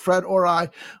together, Fred or I,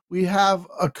 we have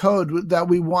a code that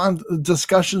we want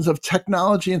discussions of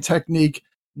technology and technique,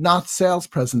 not sales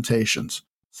presentations.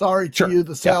 Sorry to you,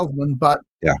 the salesman, but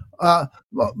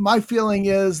my feeling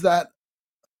is that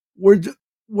we're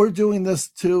doing this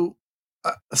to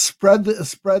spread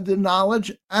the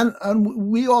knowledge,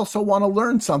 and we also want to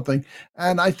learn something.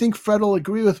 And I think Fred will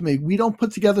agree with me. We don't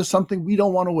put together something we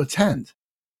don't want to attend.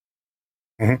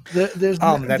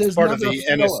 Mm-hmm. That's part of the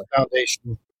Ennis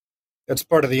Foundation. That's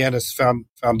part of the Ennis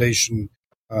Foundation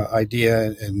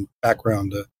idea and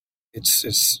background.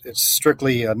 It's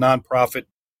strictly a nonprofit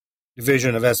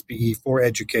division of SBE for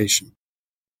education.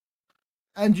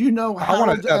 And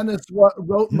Harold Ennis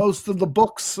wrote most of the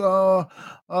books for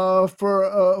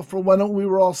when we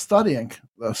were all studying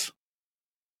this.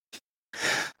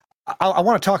 I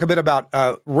want to talk a bit about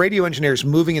radio engineers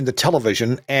moving into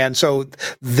television. And so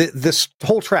this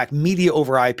whole track, media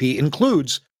over IP,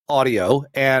 includes audio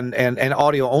and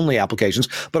audio only applications,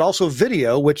 but also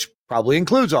video, which probably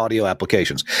includes audio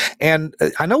applications. And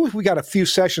I know we got a few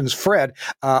sessions, Fred,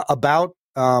 about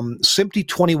SMPTE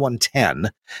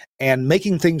 2110 and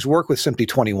making things work with SMPTE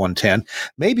 2110.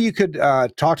 Maybe you could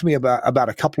talk to me about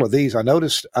a couple of these. I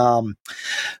noticed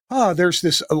there's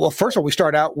this. Well, first of all, we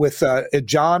start out with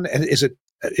John. And is it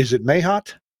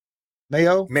Mayhot?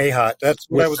 Mayo? Mayhot. That's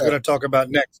what I was going to talk about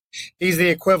next. He's the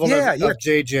equivalent of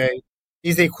JJ.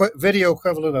 He's the video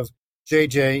equivalent of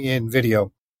JJ in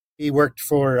video. He worked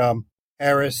for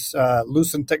Harris,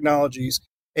 Lucent Technologies,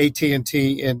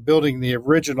 AT&T in building the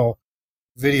original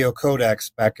video codecs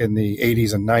back in the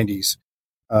 80s and 90s.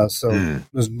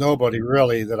 There's nobody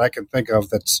really that I can think of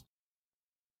that's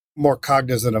more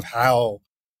cognizant of how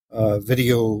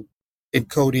video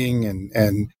encoding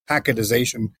and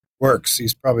packetization works.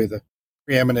 He's probably the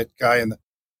preeminent guy in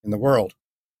the world.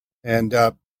 And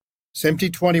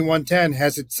SMPTE 2110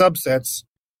 has its subsets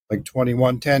like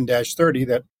 2110-30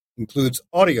 that includes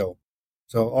audio.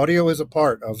 So audio is a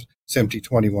part of SMPTE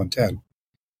 2110.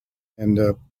 And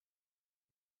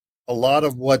a lot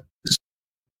of what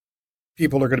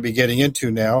people are going to be getting into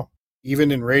now,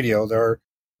 even in radio, there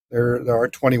are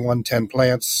 2110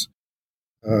 plants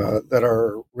that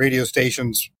are radio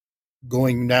stations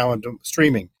going now into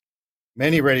streaming.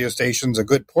 Many radio stations, a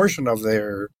good portion of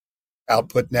their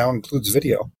output now includes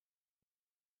video.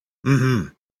 Mm-hmm.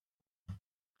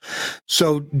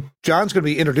 So John's going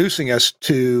to be introducing us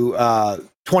to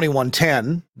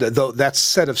 2110, that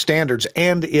set of standards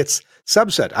and its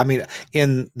subset. I mean,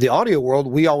 in the audio world,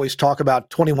 we always talk about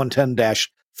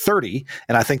 2110-30,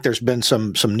 and I think there's been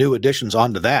some new additions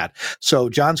onto that. So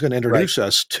John's going to introduce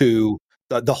us to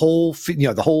the whole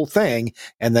thing,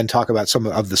 and then talk about some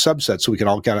of the subsets, so we can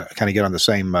all kind of get on the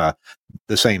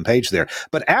same page there.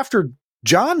 But after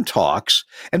John talks,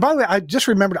 and by the way, I just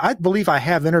remembered, I believe I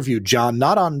have interviewed John,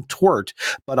 not on TWiRT,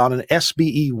 but on an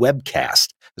SBE webcast.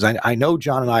 Because I know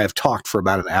John and I have talked for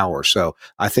about an hour, so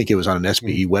I think it was on an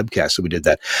SBE webcast that we did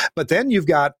that. But then you've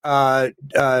got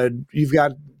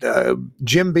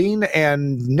Jim Bean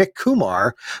and Nick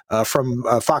Kumar from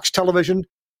Fox Television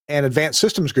and Advanced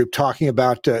Systems Group talking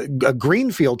about a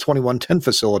greenfield 2110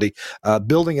 facility,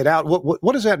 building it out.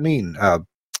 What does that mean,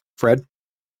 Fred?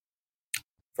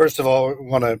 First of all, I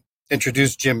want to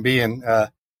introduce Jim Bean.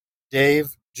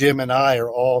 Dave, Jim, and I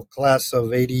are all class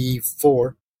of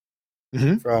 84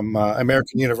 from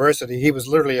American University. He was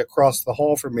literally across the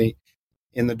hall from me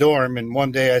in the dorm. And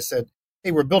one day I said,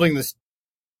 "Hey, we're building this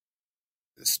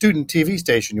student TV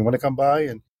station. You want to come by?"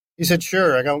 And he said,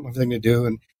 "Sure, I got nothing to do."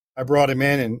 And I brought him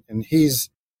in, and he's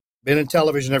been in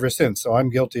television ever since. So I'm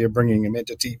guilty of bringing him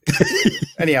into TV.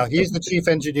 Anyhow, he's the chief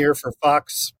engineer for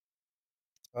Fox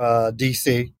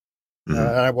DC. And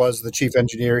I was the chief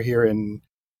engineer here in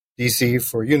DC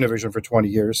for Univision for 20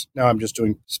 years. Now I'm just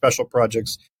doing special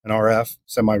projects and RF,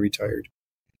 semi-retired.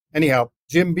 Anyhow,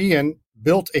 Jim Bean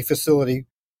built a facility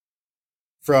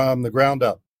from the ground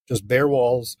up, just bare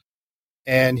walls,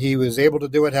 and he was able to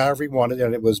do it however he wanted,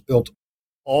 and it was built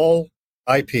all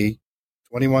IP,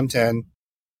 2110,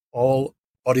 all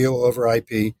audio over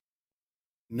IP,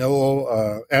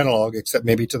 no analog except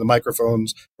maybe to the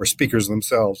microphones or speakers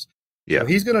themselves. Yeah. So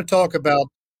he's going to talk about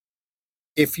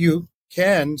if you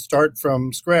can start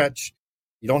from scratch,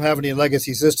 you don't have any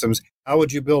legacy systems, how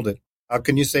would you build it? How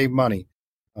can you save money?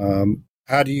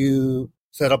 How do you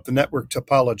set up the network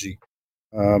topology?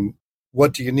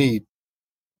 What do you need?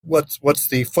 What's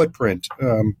the footprint?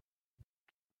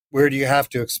 Where do you have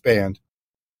to expand?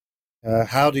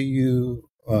 How do you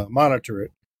monitor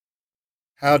it?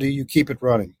 How do you keep it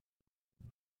running?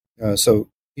 So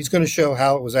he's going to show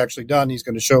how it was actually done. He's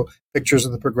going to show pictures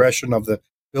of the progression of the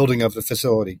building of the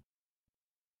facility.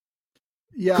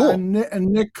 Yeah, cool. and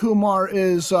Nick Kumar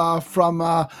is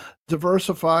from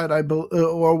Diversified,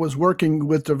 or was working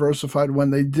with Diversified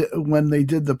when they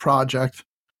did the project.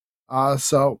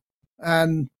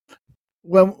 And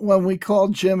when we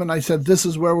called Jim and I said, "This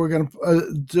is where we're going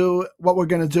to do what we're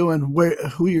going to do and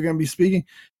who you're going to be speaking,"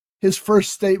 his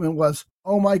first statement was,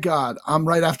 "Oh my God, I'm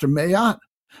right after Mayot."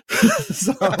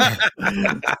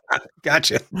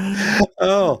 Gotcha.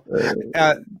 Oh,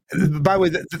 by the way,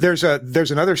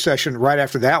 there's another session right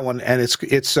after that one, and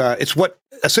it's what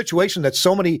a situation that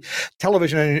so many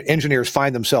television engineers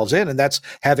find themselves in, and that's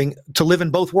having to live in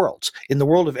both worlds, in the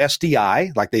world of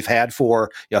SDI, like they've had for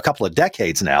a couple of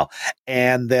decades now,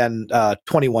 and then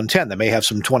 2110. They may have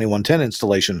some 2110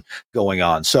 installation going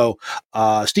on. So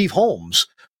Steve Holmes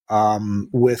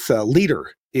with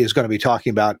Leader is going to be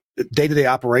talking about day-to-day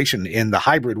operation in the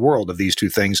hybrid world of these two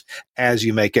things as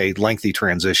you make a lengthy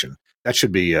transition. That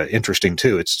should be interesting,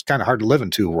 too. It's kind of hard to live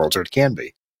in two worlds, or it can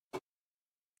be.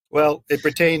 Well, it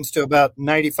pertains to about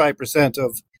 95%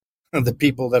 of the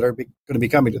people that are going to be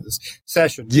coming to this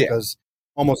session, because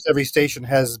almost every station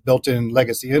has built-in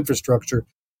legacy infrastructure,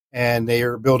 and they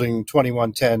are building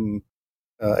 2110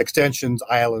 extensions,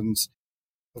 islands.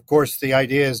 Of course, the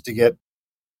idea is to get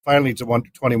finally to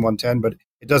 2110, but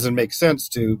it doesn't make sense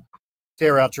to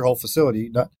tear out your whole facility.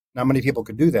 Not many people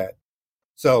could do that.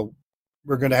 So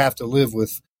we're going to have to live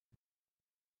with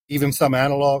even some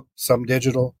analog, some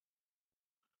digital,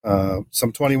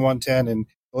 some 2110, and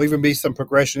there'll even be some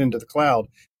progression into the cloud,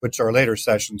 which are later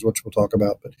sessions, which we'll talk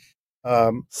about. But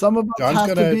some of us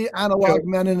have to be analog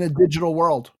men in a digital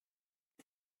world.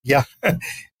 Yeah,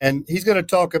 and he's going to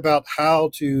talk about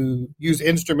how to use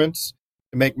instruments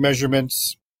to make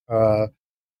measurements,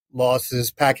 losses,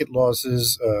 packet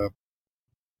losses,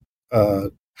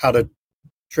 how to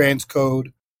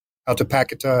transcode, how to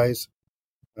packetize,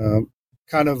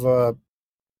 kind of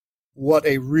what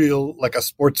a real, like a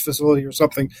sports facility or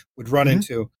something would run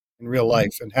into in real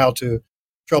life, and how to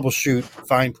troubleshoot,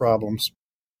 find problems.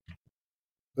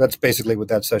 That's basically what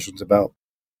that session's about.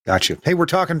 Gotcha. Hey, we're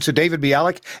talking to David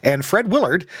Bialik and Fred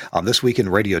Willard on This Week in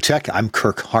Radio Tech. I'm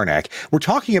Kirk Harnack. We're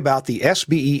talking about the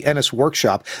SBE Ennis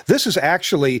Workshop. This is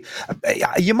actually,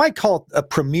 you might call it a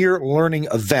premier learning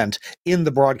event in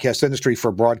the broadcast industry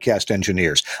for broadcast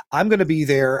engineers. I'm going to be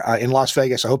there in Las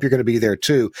Vegas. I hope you're going to be there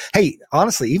too. Hey,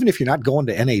 honestly, even if you're not going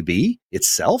to NAB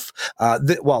itself,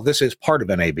 this is part of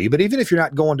NAB, but even if you're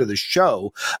not going to the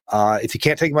show, if you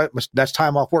can't take much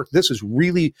time off work, this is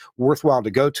really worthwhile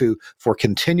to go to for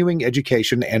continuing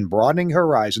education and broadening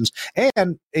horizons,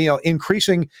 and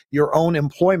increasing your own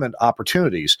employment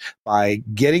opportunities by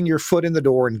getting your foot in the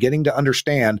door and getting to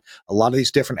understand a lot of these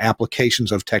different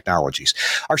applications of technologies.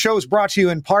 Our show is brought to you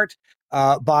in part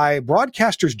by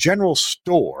Broadcasters General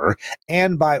Store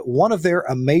and by one of their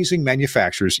amazing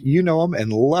manufacturers. You know him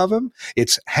and love him.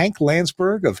 It's Hank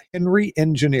Landsberg of Henry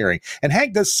Engineering. And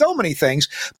Hank does so many things.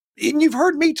 And you've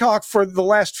heard me talk for the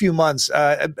last few months.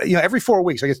 Every 4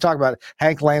 weeks I get to talk about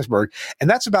Hank Landsberg, and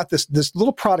that's about this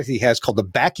little product he has called the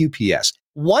Back UPS.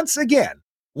 Once again,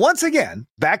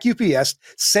 Back UPS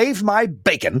saved my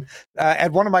bacon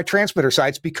at one of my transmitter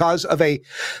sites because of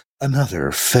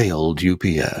another failed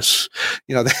UPS.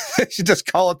 They should just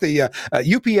call it the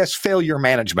UPS failure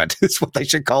management. It's what they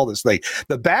should call this thing.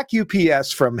 The Back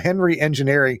UPS from Henry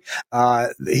Engineering.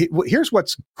 Here's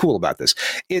what's cool about this.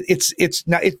 This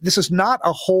is not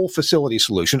a whole facility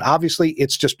solution. Obviously,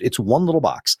 it's one little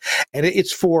box, and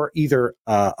it's for either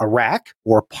a rack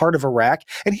or part of a rack.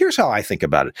 And here's how I think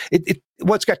about it.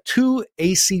 It's got two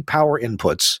AC power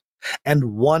inputs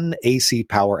and one AC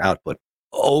power output.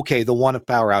 Okay, the one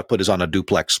power output is on a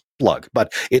duplex plug,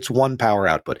 but it's one power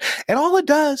output. And all it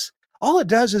does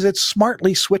is it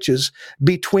smartly switches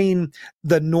between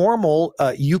the normal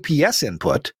UPS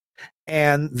input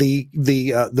and the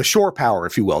shore power,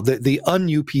 if you will, the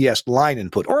un-UPS line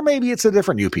input, or maybe it's a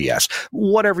different UPS,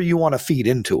 whatever you want to feed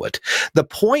into it. The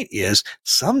point is,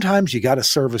 sometimes you got to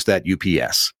service that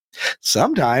UPS.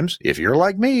 Sometimes, if you're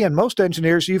like me and most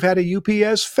engineers, you've had a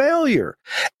UPS failure.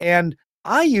 And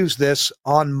I use this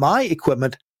on my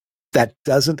equipment that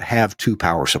doesn't have two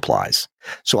power supplies.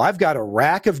 So I've got a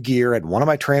rack of gear at one of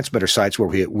my transmitter sites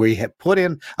where we had put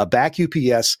in a Back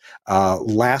UPS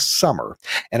last summer,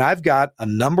 and I've got a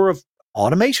number of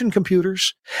automation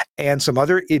computers and some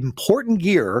other important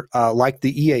gear like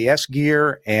the EAS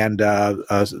gear and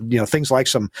things like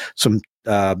some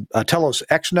Telos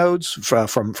X nodes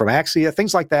from Axia,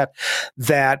 things like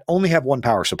that only have one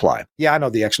power supply. Yeah, I know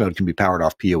the X node can be powered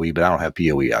off PoE, but I don't have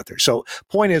PoE out there. So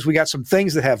point is, we got some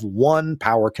things that have one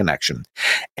power connection,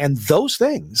 and those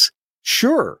things,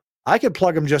 sure, I could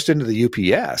plug them just into the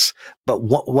UPS, but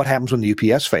what happens when the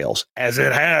UPS fails? As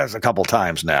it has a couple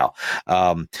times now.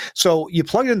 So you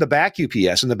plug it in the Back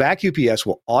UPS, and the Back UPS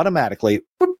will automatically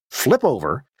flip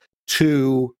over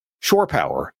to shore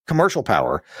power, commercial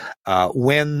power,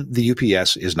 when the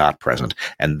UPS is not present.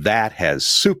 And that has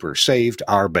super saved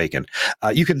our bacon.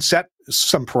 You can set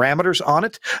some parameters on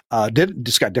it.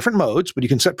 It's got different modes, but you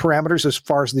can set parameters as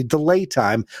far as the delay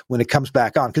time when it comes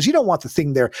back on, because you don't want the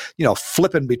thing there,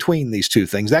 flipping between these two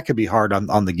things. That could be hard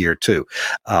on the gear too.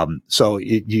 So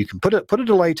you can put a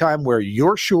delay time where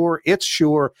it's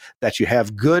sure that you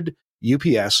have good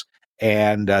UPS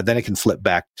and then it can flip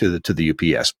back to the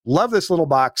UPS. Love this little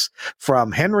box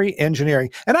from Henry Engineering.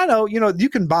 And I know, you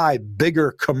can buy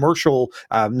bigger commercial,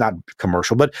 not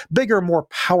commercial, but bigger, more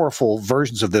powerful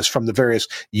versions of this from the various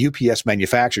UPS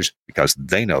manufacturers because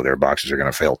they know their boxes are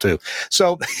going to fail too.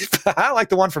 So I like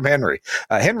the one from Henry.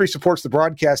 Henry supports the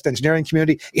broadcast engineering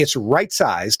community. It's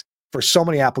right-sized for so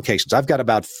many applications. I've got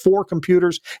about 4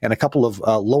 computers and a couple of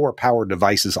lower power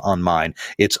devices on mine.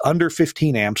 It's under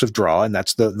 15 amps of draw, and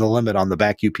that's the limit on the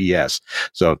back UPS.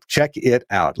 So check it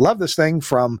out. Love this thing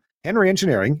from Henry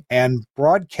Engineering and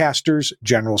Broadcasters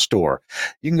General Store.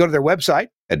 You can go to their website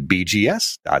at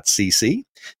bgs.cc.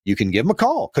 You can give them a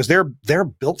call because they're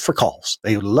built for calls.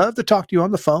 They love to talk to you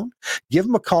on the phone. Give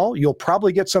them a call. You'll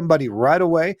probably get somebody right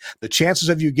away. The chances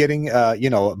of you getting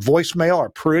voicemail are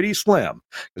pretty slim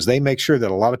because they make sure that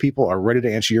a lot of people are ready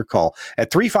to answer your call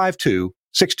at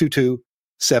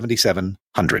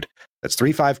 352-622-7700. That's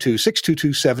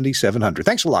 352-622-7700.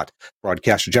 Thanks a lot,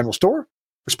 Broadcaster General Store,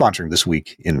 for sponsoring This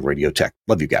Week in Radio Tech.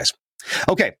 Love you guys.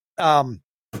 Okay.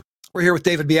 We're here with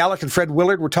David Bialik and Fred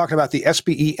Willard. We're talking about the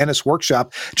SBE Ennis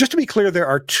workshop. Just to be clear, there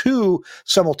are 2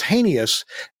 simultaneous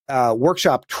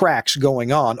workshop tracks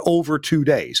going on over 2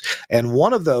 days. And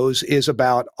one of those is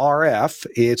about RF.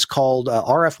 It's called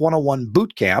RF 101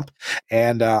 Boot Camp.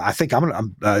 And I think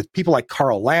people like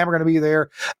Carl Lamb are going to be there,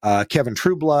 Kevin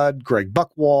Trueblood, Greg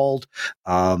Buchwald,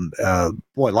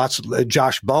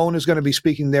 Josh Bone is going to be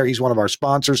speaking there. He's one of our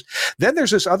sponsors. Then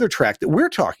there's this other track that we're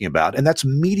talking about, and that's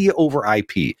media over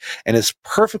IP. And it's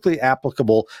perfectly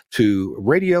applicable to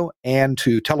radio and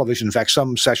to television. In fact,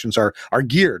 some sessions are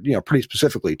geared, pretty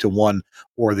specifically to one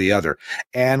or the other.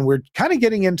 And we're kind of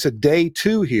getting into day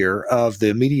 2 here of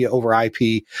the Media over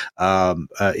IP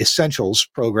Essentials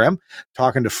program,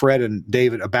 talking to Fred and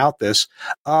David about this.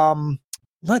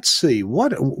 Let's see.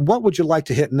 What would you like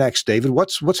to hit next, David?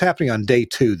 What's happening on day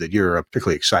 2 that you're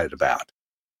particularly excited about?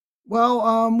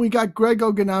 Well, we got Greg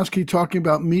Oganowski talking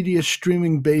about media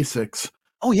streaming basics.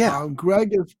 Oh, yeah. Greg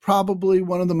is probably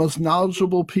one of the most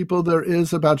knowledgeable people there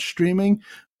is about streaming,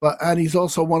 and he's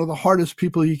also one of the hardest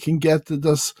people you can get to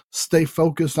just stay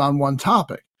focused on one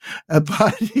topic.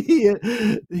 But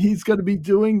he's going to be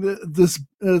doing this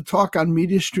talk on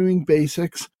media streaming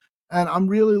basics, and I'm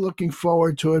really looking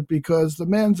forward to it because the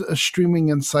man's a streaming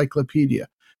encyclopedia.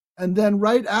 And then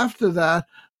right after that,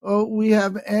 we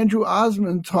have Andrew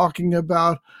Osmond talking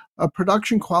about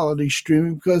production quality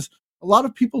streaming because a lot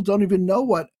of people don't even know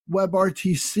what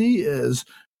WebRTC is.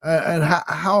 And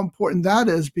how important that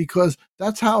is because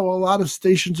that's how a lot of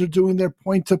stations are doing their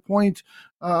point-to-point.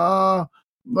 What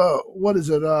is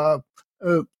it?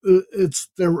 It's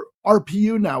their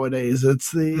RPU nowadays. It's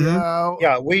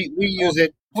the we use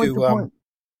it to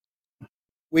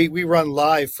we run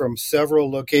live from several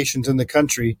locations in the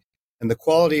country, and the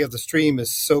quality of the stream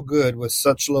is so good with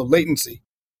such low latency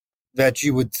that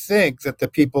you would think that the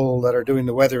people that are doing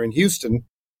the weather in Houston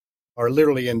are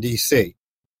literally in DC.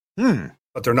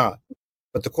 But they're not.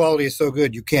 But the quality is so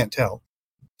good, you can't tell.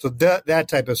 So that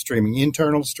type of streaming,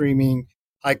 internal streaming,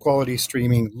 high quality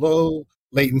streaming, low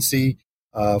latency,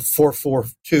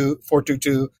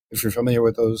 422, if you're familiar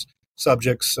with those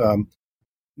subjects,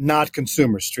 not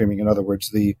consumer streaming. In other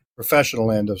words, the professional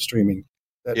end of streaming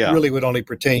that really would only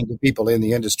pertain to people in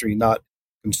the industry, not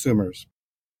consumers.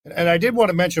 And I did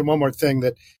want to mention one more thing,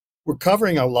 that we're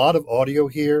covering a lot of audio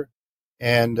here.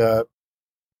 And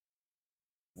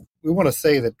we want to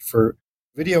say that for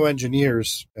video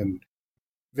engineers and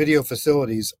video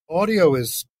facilities, audio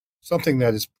is something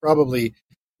that is probably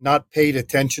not paid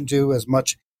attention to as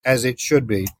much as it should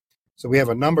be. So we have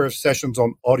a number of sessions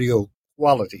on audio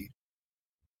quality,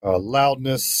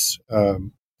 loudness, the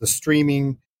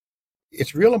streaming.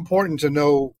 It's real important to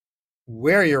know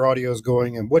where your audio is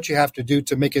going and what you have to do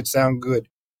to make it sound good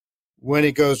when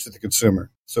it goes to the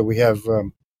consumer. So we have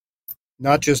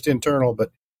not just internal, but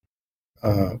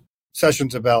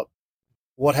sessions about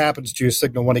what happens to your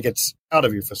signal when it gets out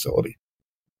of your facility.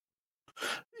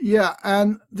 Yeah,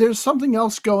 and there's something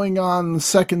else going on the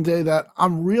second day that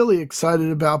I'm really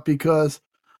excited about because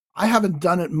I haven't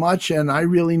done it much and I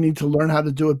really need to learn how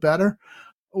to do it better.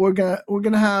 We're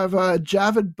gonna have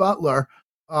Javid Butler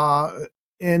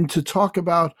in to talk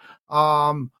about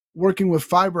working with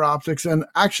fiber optics, and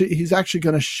he's actually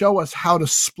going to show us how to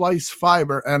splice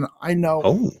fiber. And I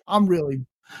know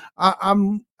I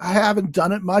haven't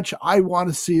done it much. I want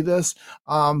to see this.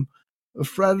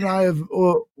 Fred and I have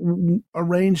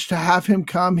arranged to have him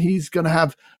come. He's going to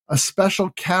have a special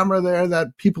camera there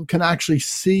that people can actually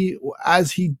see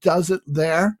as he does it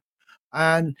there.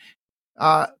 And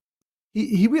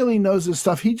he really knows his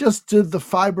stuff. He just did the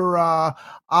fiber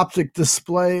optic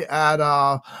display at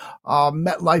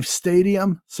MetLife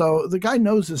Stadium. So the guy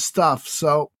knows his stuff.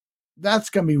 So that's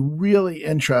going to be really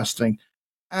interesting.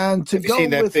 And to Have go you seen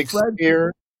that with big Fred,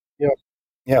 sphere?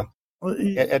 Yeah.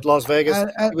 At Las Vegas,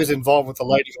 he was involved with the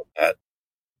lighting of that.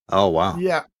 Oh, wow.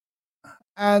 Yeah.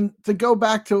 And to go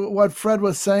back to what Fred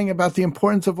was saying about the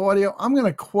importance of audio, I'm going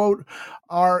to quote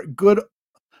our good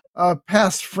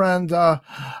past friend,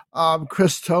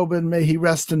 Chris Tobin, may he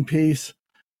rest in peace.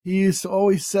 He used to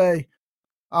always say,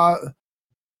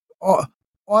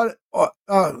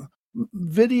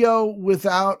 video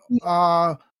without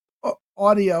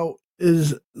audio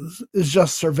is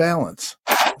just surveillance.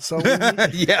 So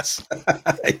yes,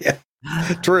 yeah.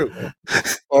 True.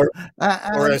 Or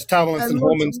as Tomlinson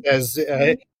Holman says,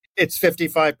 it's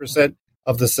 55%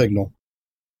 of the signal.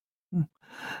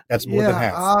 That's more than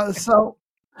half.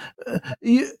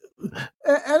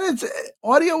 And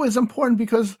audio is important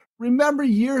because remember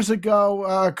years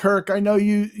ago, Kirk, I know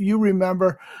you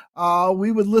remember,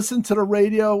 we would listen to the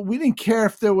radio. We didn't care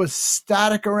if there was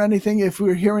static or anything. If we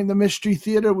were hearing the Mystery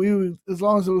Theater, as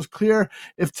long as it was clear.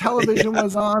 If television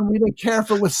was on, we didn't care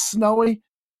if it was snowy.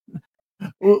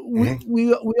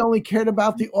 We only cared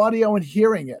about the audio and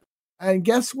hearing it. And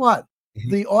guess what?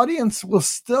 Mm-hmm. The audience will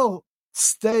still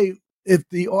stay if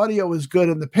the audio is good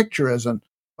and the picture isn't.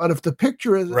 But if the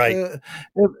picture is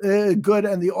good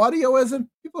and the audio isn't,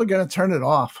 people are going to turn it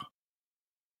off.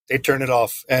 They turn it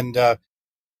off. And a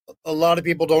lot of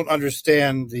people don't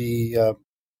understand the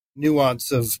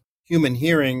nuance of human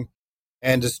hearing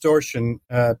and distortion.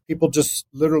 People just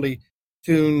literally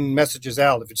tune messages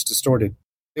out if it's distorted.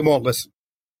 They won't listen.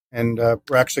 And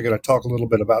we're actually going to talk a little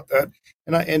bit about that.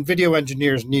 And video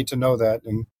engineers need to know that.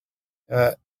 And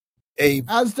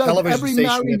as does every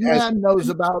married man knows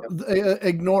about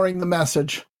ignoring the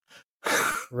message.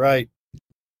 Right.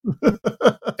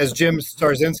 As Jim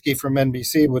Starzinski from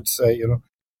NBC would say,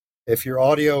 if your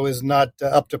audio is not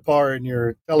up to par in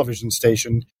your television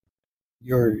station,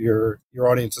 your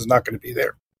audience is not going to be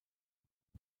there.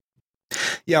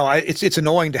 Yeah, it's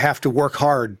annoying to have to work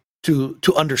hard to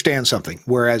understand something.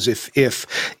 Whereas if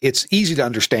it's easy to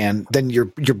understand, then your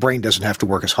brain doesn't have to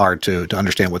work as hard to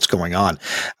understand what's going on.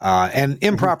 And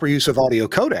improper use of audio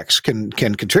codecs can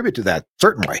contribute to that,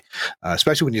 certainly,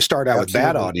 especially when you start out with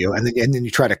bad audio and then you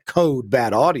try to code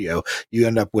bad audio, you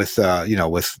end up with some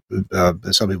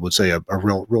people would say a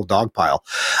real dog pile.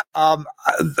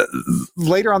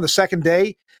 Later on the second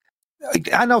day,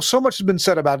 I know so much has been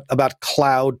said about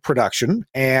cloud production,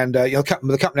 and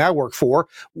the company I work for,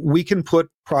 we can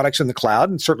put products in the cloud,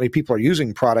 and certainly people are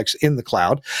using products in the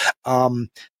cloud.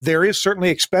 There is certainly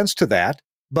expense to that,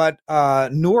 but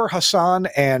Noor Hassan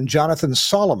and Jonathan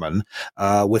Solomon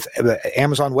with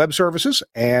Amazon Web Services,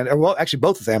 actually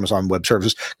both with Amazon Web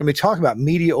Services, going to be talking about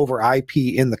media over IP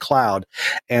in the cloud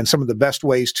and some of the best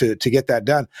ways to get that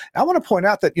done. I want to point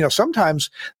out that sometimes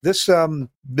this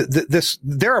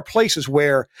there are places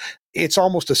where it's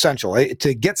almost essential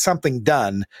to get something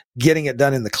done. Getting it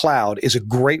done in the cloud is a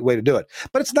great way to do it,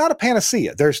 but it's not a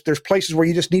panacea. There's places where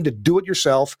you just need to do it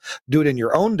yourself, do it in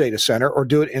your own data center, or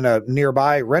do it in a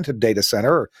nearby rented data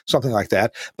center or something like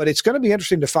that. But it's going to be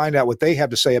interesting to find out what they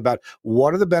have to say about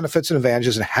what are the benefits and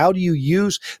advantages, and how do you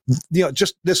use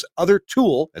just this other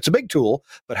tool. It's a big tool,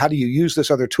 but how do you use this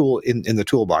other tool in the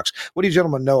toolbox? What do you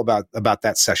gentlemen know about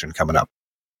that session coming up?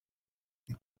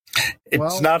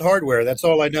 It's not hardware. That's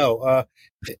all I know.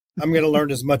 I'm going to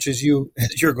learn as much as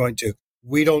you're going to.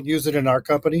 We don't use it in our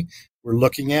company. We're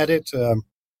looking at it,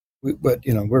 but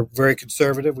we're very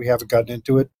conservative. We haven't gotten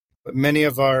into it. But many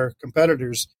of our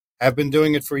competitors have been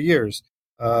doing it for years.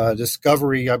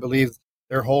 Discovery, I believe,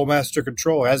 their whole master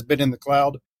control has been in the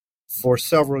cloud for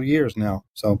several years now.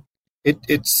 So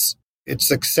it's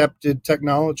accepted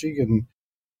technology, and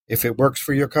if it works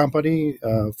for your company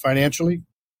financially,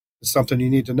 it's something you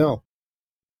need to know.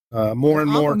 More and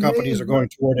more companies are going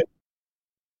toward it.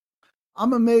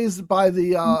 I'm amazed by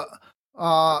the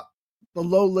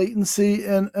low latency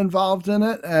involved in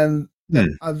it, and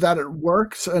that it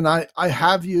works. And I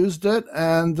have used it,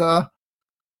 and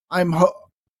I'm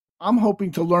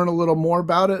hoping to learn a little more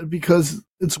about it because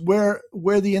it's where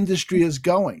the industry is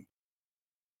going.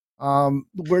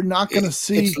 We're not going to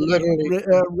see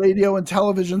radio and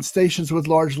television stations with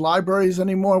large libraries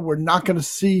anymore. We're not going to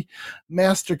see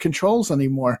master controls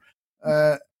anymore.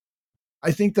 I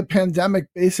think the pandemic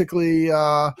basically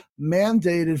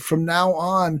mandated from now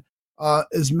on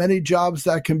as many jobs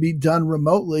that can be done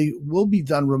remotely will be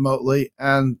done remotely,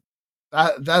 and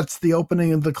that's the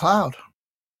opening of the cloud.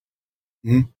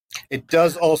 Mm-hmm. It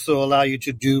does also allow you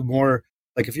to do more,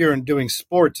 like if you're doing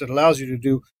sports, it allows you to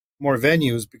do more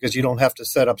venues because you don't have to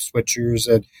set up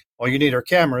switchers, and all you need are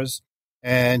cameras,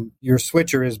 and your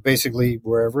switcher is basically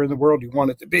wherever in the world you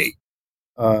want it to be.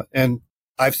 And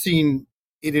I've seen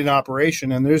it in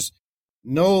operation, and there's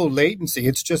no latency.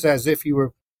 It's just as if you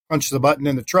were punch the button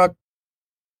in the truck,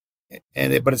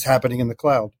 but it's happening in the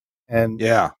cloud. And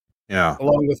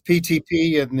along with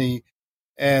PTP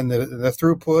and the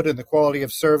throughput and the quality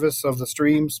of service of the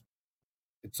streams,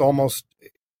 it's almost,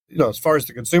 as far as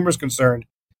the consumer is concerned,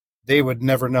 they would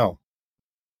never know.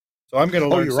 So I'm going to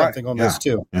learn something on this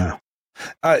too. Yeah.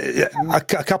 A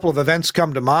couple of events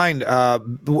come to mind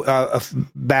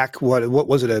back, what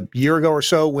was it, a year ago or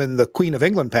so, when the Queen of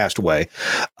England passed away.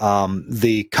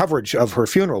 The coverage of her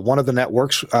funeral, one of the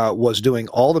networks was doing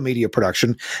all the media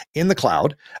production in the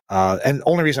cloud. And the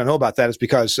only reason I know about that is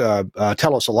because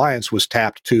Telos Alliance was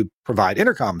tapped to provide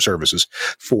intercom services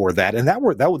for that, and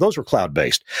those were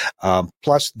cloud-based.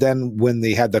 Plus, then when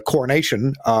they had the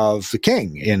coronation of the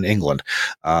king in England,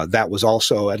 that was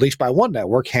also, at least by one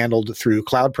network, handled through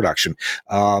cloud production.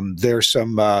 There's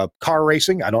some car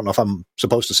racing. I don't know if I'm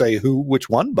supposed to say which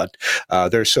one, but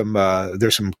there's some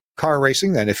car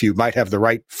racing, and if you might have the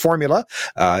right formula,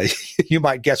 you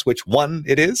might guess which one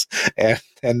it is.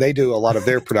 And they do a lot of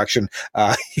their production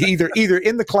either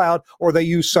in the cloud, or they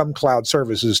use some cloud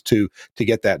services to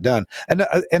get that done.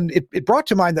 And it brought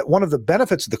to mind that one of the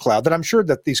benefits of the cloud that I'm sure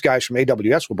that these guys from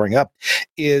AWS will bring up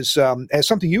is, as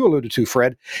something you alluded to,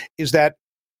 Fred, is that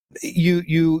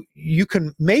you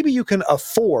can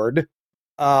afford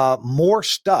more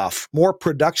stuff, more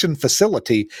production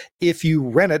facility if you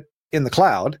rent it in the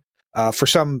cloud for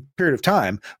some period of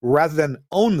time, rather than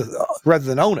own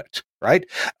it. Right?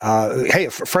 Hey,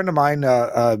 a friend of mine,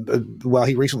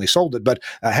 he recently sold it, but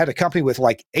had a company with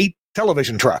like 8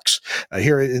 television trucks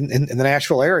here in the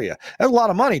Nashville area. There's a lot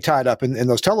of money tied up in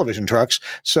those television trucks.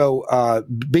 So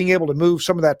being able to move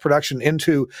some of that production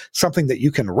into something that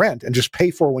you can rent and just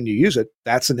pay for when you use it,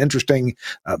 that's an interesting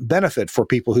benefit for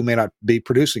people who may not be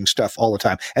producing stuff all the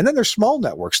time. And then there's small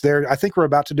networks. I think we're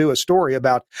about to do a story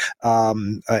about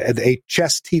a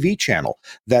chess TV channel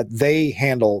that they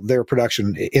handle their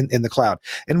production in the cloud.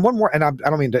 And one more, and I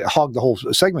don't mean to hog the whole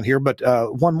segment here, but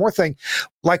one more thing,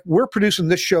 like we're producing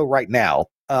this show right now.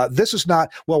 This is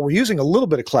not, we're using a little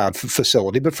bit of cloud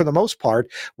facility, but for the most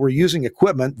part, we're using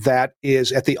equipment that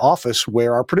is at the office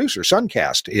where our producer,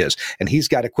 Suncast, is, and he's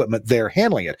got equipment there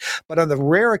handling it. But on the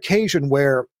rare occasion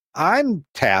where I'm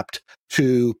tapped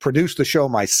to produce the show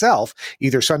myself,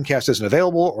 either Suncast isn't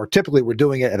available, or typically we're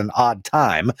doing it at an odd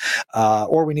time,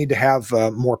 or we need to have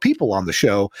more people on the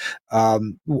show.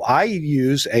 I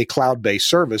use a cloud-based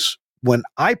service when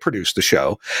I produce the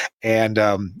show, and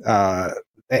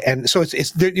so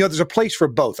it's there, there's a place for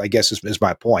both, I guess, is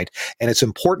my point. And it's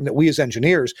important that we as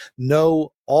engineers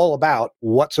know all about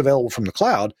what's available from the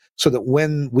cloud, so that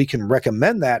when we can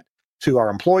recommend that to our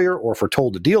employer, or if we're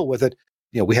told to deal with it,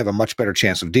 we have a much better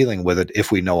chance of dealing with it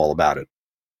if we know all about it.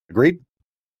 Agreed?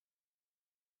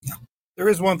 Yeah. There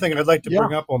is one thing I'd like to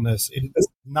bring up on this. It is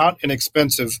not an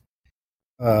expensive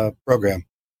program.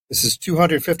 This is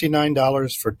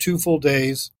 $259 for 2 full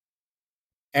days,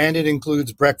 and it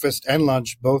includes breakfast and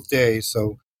lunch both days.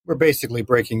 So we're basically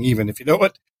breaking even, if you know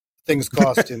what things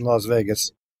cost in Las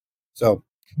Vegas. So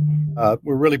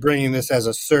we're really bringing this as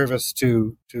a service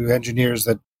to engineers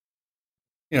that,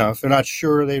 if they're not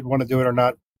sure they'd want to do it or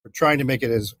not, we're trying to make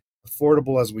it as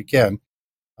affordable as we can.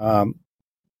 And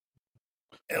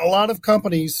a lot of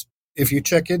companies, if you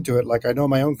check into it, like I know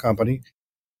my own company,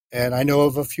 and I know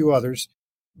of a few others,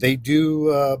 they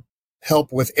do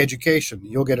help with education.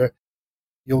 You'll get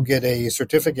a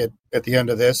certificate at the end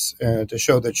of this to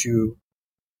show that you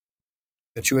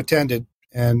attended,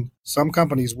 and some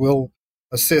companies will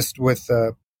assist with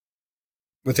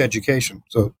education.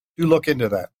 So do look into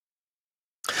that.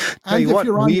 And if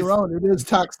you're on your own, it is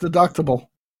tax deductible.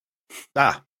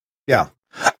 Yeah.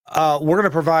 We're going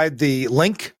to provide the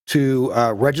link to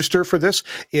register for this.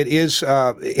 It is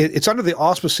it's under the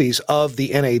auspices of the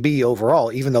NAB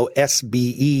overall, even though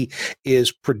SBE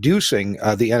is producing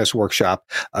the NS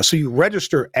workshop. So you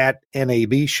register at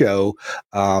NAB show,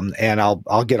 and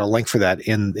I'll get a link for that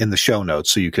in the show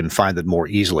notes so you can find it more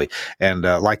easily. And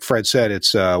like Fred said,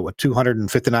 it's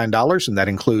 $259, and that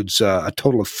includes a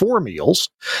total of 4 meals.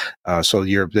 So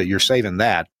you're saving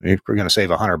that. We're going to save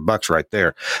 $100 right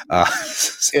there.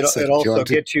 It also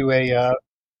gets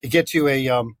you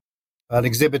an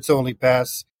exhibits only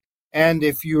pass, and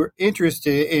if you're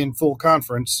interested in full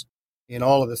conference in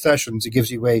all of the sessions, it gives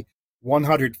you a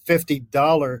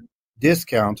 $150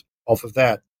 discount off of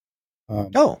that.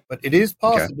 But it is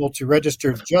possible to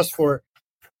register just for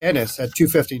Ennis at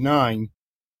 $259,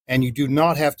 and you do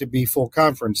not have to be full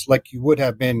conference like you would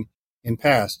have been in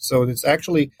past. So it's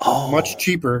actually much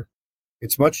cheaper.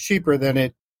 It's much cheaper than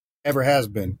it ever has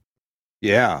been.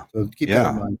 Yeah. So keep that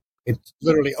in mind. It's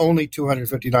literally only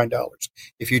 $259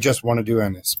 if you just want to do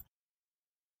NS.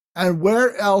 And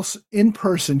where else in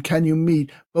person can you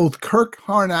meet both Kirk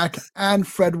Harnack and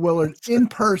Fred Willard in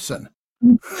person?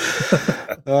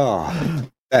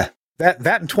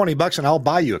 That and $20 and I'll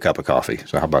buy you a cup of coffee.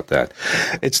 So how about that?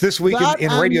 It's this week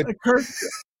in radio. Kirk,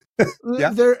 yeah.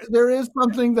 There is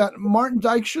something that Martin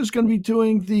Dykstra is going to be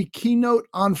doing the keynote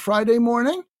on Friday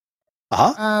morning.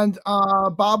 And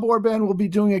Bob Orban will be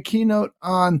doing a keynote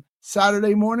on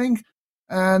Saturday morning.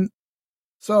 And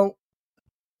so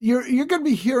you're going to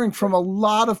be hearing from a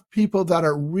lot of people that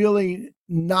are really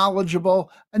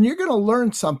knowledgeable, and you're going to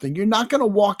learn something. You're not going to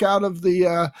walk out of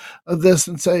of this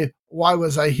and say, "Why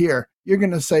was I here?" You're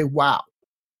going to say, "Wow."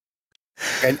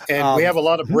 And we have a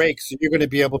lot of breaks, so you're going to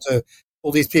be able to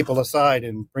pull these people aside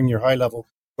and bring your high level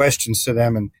questions to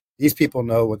them. And these people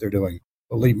know what they're doing.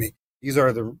 Believe me, these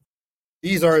are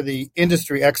the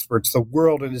industry experts, the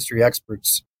world industry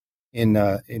experts in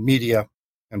media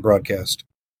and broadcast.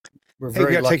 We're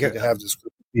very lucky to have this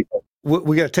group of people.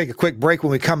 We got to take a quick break.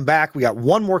 When we come back, we got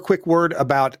one more quick word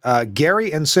about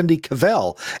Gary and Cindy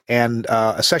Cavell and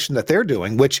a session that they're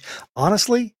doing, which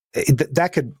honestly,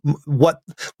 that could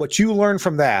what you learn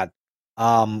from that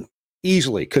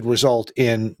easily could result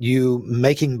in you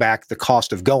making back the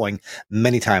cost of going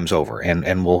many times over.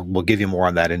 And we'll give you more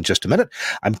on that in just a minute.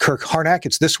 I'm Kirk Harnack.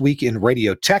 It's This Week in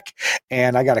Radio Tech.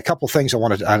 And I got a couple things I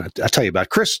want to tell you about.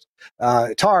 Chris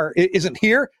Tarr isn't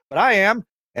here, but I am.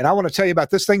 And I want to tell you about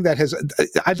this thing that has,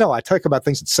 I know I talk about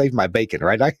things that save my bacon,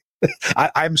 right?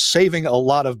 I'm saving a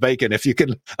lot of bacon, if you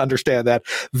can understand that.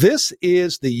 This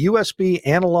is the USB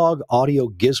analog audio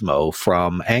gizmo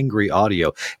from Angry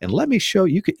Audio. And let me show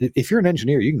you, if you're an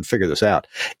engineer, you can figure this out.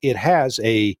 It has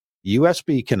a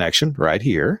USB connection right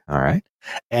here, all right?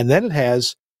 And then it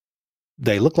has,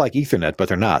 they look like Ethernet, but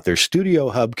they're not. They're Studio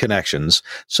Hub connections.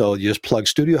 So you just plug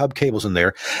Studio Hub cables in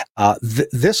there.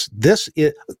 This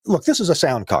is a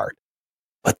sound card.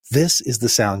 But this is the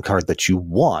sound card that you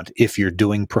want if you're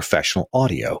doing professional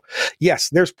audio. Yes,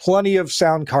 there's plenty of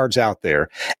sound cards out there.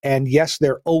 And yes,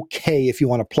 they're okay if you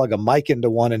want to plug a mic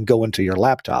into one and go into your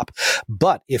laptop.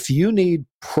 But if you need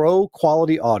pro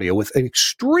quality audio with an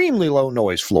extremely low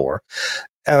noise floor,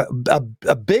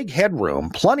 a big headroom,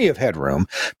 plenty of headroom,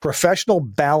 professional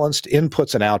balanced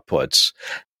inputs and outputs,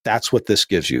 that's what this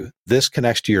gives you. This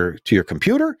connects to your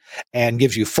computer and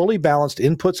gives you fully balanced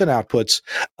inputs and outputs.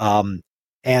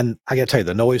 And I got to tell you,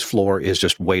 the noise floor is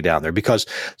just way down there because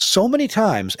so many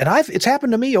times, and it's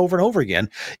happened to me over and over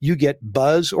again, you get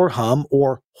buzz or hum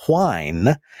or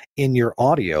whine in your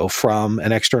audio from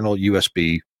an external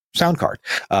USB sound card,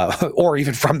 or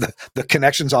even from the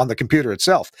connections on the computer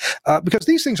itself, because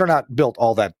these things are not built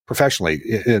all that professionally,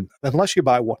 unless you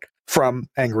buy one from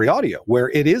Angry Audio,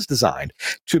 where it is designed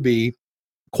to be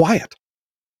quiet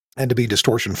and to be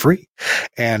distortion free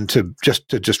and to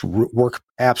just work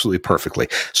absolutely perfectly.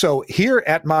 So here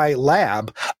at my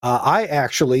lab, I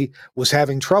actually was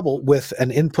having trouble with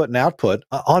an input and output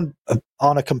on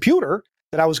a computer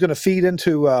that I was going to feed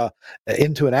into an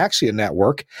Axia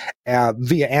network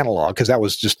via analog, because that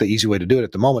was just the easy way to do it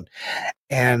at the moment.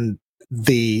 And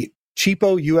the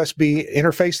cheapo USB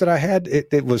interface that I had,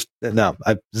 it was no,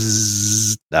 it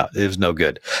was no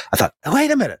good. I thought,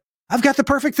 wait a minute. I've got the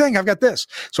perfect thing. I've got this.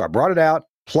 So I brought it out,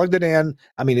 plugged it in.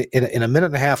 I mean, in a minute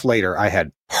and a half later, I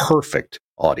had perfect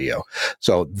audio.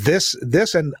 So this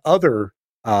and other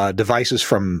devices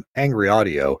from Angry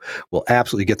Audio will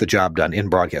absolutely get the job done in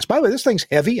broadcast. By the way, this thing's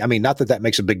heavy. I mean, not that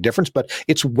makes a big difference, but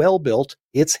it's well built.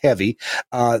 It's heavy.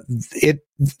 I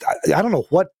don't know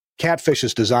what Catfish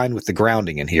is designed with the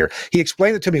grounding in here. He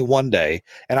explained it to me one day,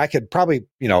 and I could probably,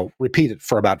 repeat it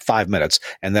for about 5 minutes,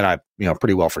 and then I,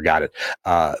 pretty well forgot it.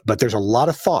 But there's a lot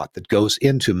of thought that goes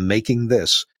into making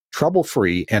this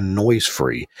trouble-free and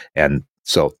noise-free. And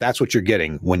so that's what you're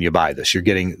getting when you buy this. You're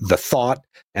getting the thought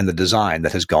and the design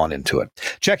that has gone into it.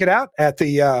 Check it out at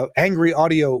the Angry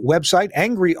Audio website,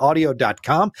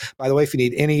 angryaudio.com. By the way, if you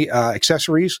need any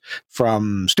accessories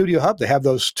from Studio Hub, they have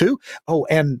those too. Oh,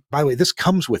 and by the way, this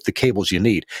comes with the cables you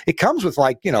need. It comes with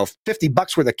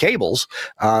 $50 worth of cables,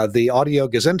 the audio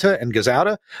Gazinta and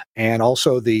Gazauta, and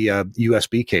also the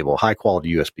USB cable, high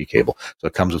quality USB cable. So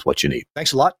it comes with what you need.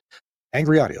 Thanks a lot,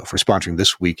 Angry Audio, for sponsoring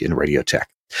This Week in Radio Tech.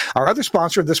 Our other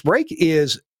sponsor of this break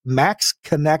is Max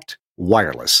Connect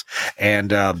Wireless.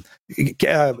 And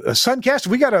Suncast,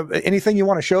 we got anything you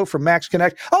want to show from Max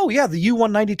Connect? Oh, yeah, the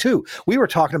U192. We were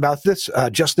talking about this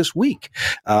just this week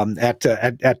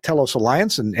at Telos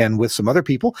Alliance and with some other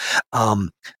people.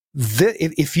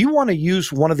 If you want to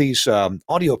use one of these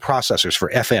audio processors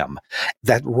for FM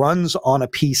that runs on a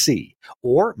PC,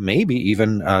 or maybe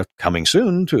even coming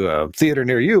soon to a theater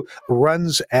near you,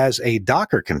 runs as a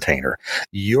Docker container,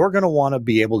 you're going to want to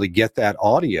be able to get that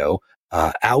audio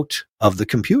out of the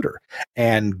computer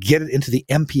and get it into the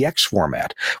MPX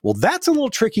format. Well, that's a little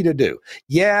tricky to do.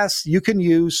 Yes, you can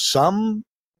use some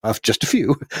of just a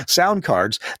few sound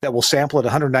cards that will sample at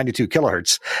 192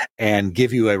 kilohertz and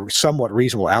give you a somewhat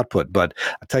reasonable output. But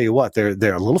I tell you what, they're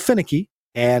a little finicky.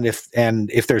 And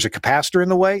if there's a capacitor in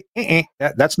the way,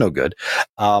 that's no good.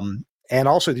 And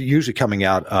also they're usually coming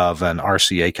out of an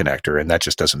RCA connector, and that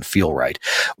just doesn't feel right.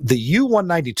 The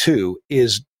U192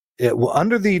 is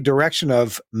under the direction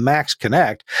of Max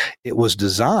Connect. It was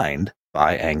designed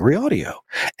by Angry Audio,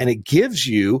 and it gives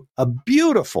you a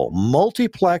beautiful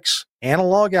multiplex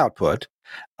analog output.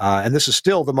 And this is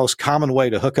still the most common way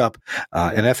to hook up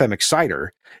an FM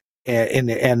exciter.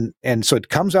 And so it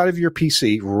comes out of your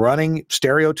PC running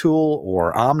Stereo Tool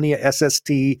or Omnia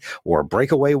SST or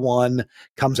Breakaway One,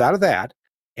 comes out of that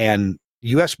and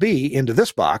USB into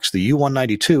this box, the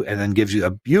U192, and then gives you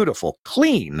a beautiful,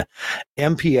 clean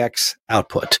MPX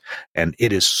output. And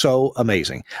it is so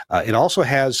amazing. It also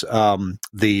has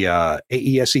the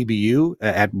AES EBU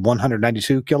at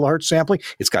 192 kilohertz sampling.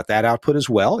 It's got that output as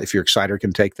well, if your exciter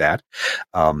can take that.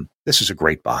 This is a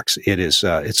great box. It is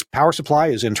its power supply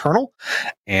is internal,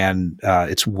 and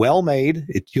it's well made.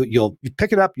 You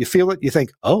pick it up, you feel it, you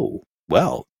think, oh,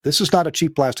 well, this is not a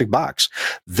cheap plastic box.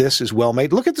 This is well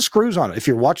made. Look at the screws on it. If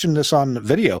you're watching this on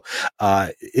video,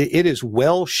 it is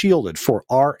well shielded for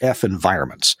RF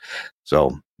environments.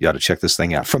 So you ought to check this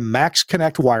thing out. From Max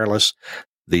Connect Wireless,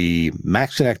 the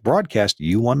Max Connect Broadcast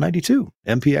U192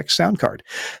 MPX sound card.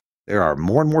 There are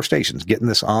more and more stations getting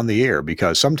this on the air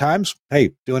because sometimes,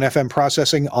 hey, doing FM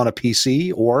processing on a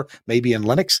PC or maybe in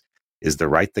Linux is the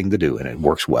right thing to do, and it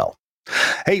works well.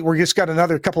 Hey, we're just got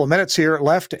another couple of minutes here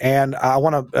left, and I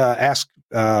want to ask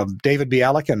David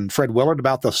Bialik and Fred Willard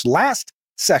about this last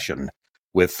session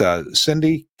with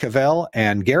Cindy Cavell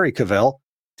and Gary Cavell.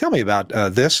 Tell me about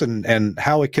this and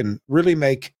how it can really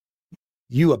make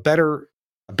you a better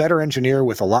engineer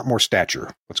with a lot more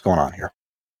stature. What's going on here?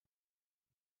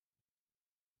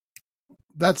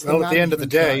 That's at the end of the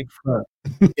day,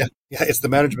 it's the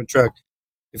management track.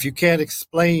 If you can't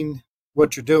explain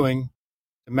what you're doing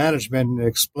to management and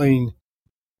explain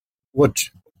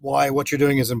why what you're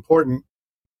doing is important,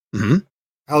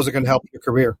 how's it going to help your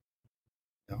career?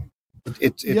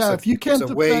 If you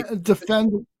can't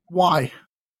defend why,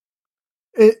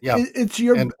 it's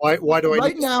your and why do I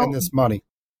need to spend this money?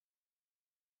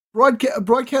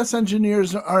 Broadcast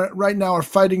engineers are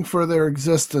fighting for their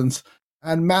existence,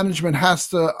 and management has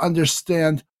to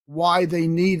understand why they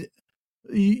need.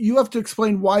 You have to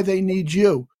explain why they need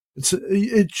you.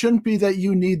 It shouldn't be that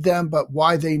you need them, but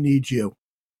why they need you.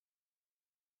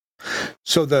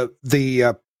 So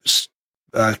the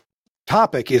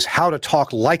topic is how to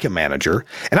talk like a manager.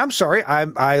 And I'm sorry,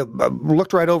 I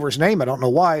looked right over his name. I don't know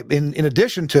why. In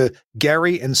addition to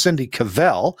Gary and Cindy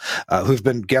Cavell, who've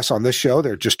been guests on this show,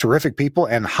 they're just terrific people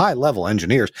and high-level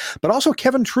engineers. But also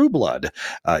Kevin Trueblood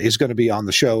is going to be on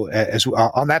the show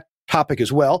on that topic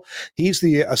as well. He's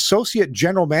the Associate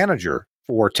General Manager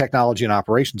for Technology and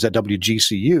Operations at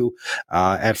WGCU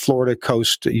at Florida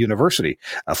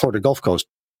Gulf Coast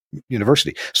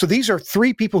University. So these are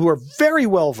three people who are very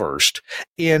well versed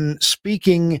in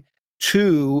speaking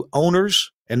to owners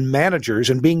and managers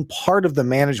and being part of the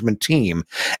management team.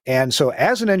 And so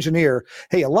as an engineer,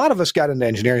 hey, a lot of us got into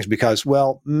engineering because,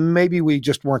 well, maybe we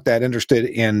just weren't that interested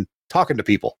in talking to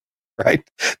people, right?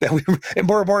 That we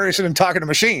were more interested in talking to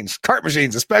machines, cart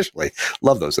machines especially.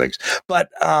 Love those things. But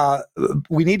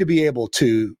we need to be able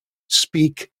to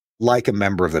speak like a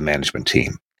member of the management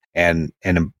team and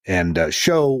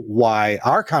show why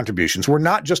our contributions were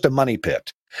not just a money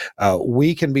pit.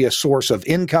 We can be a source of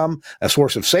income, a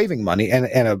source of saving money,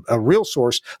 and a real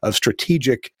source of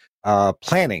strategic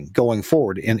planning going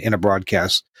forward in a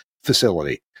broadcast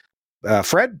facility.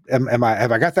 Fred, have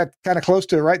I got that kind of close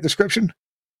to the right description?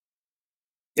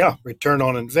 Yeah, return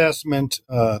on investment.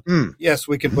 Yes,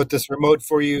 we can put this remote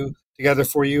together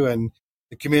for you, and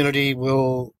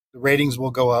the ratings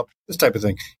will go up, this type of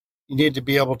thing. You need to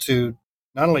be able to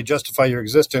not only justify your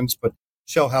existence, but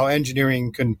show how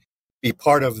engineering can be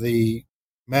part of the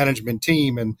management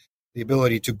team and the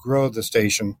ability to grow the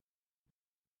station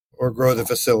or grow the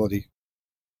facility.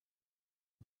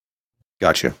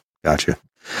 Gotcha. Gotcha.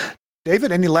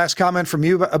 David, any last comment from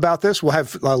you about this? We'll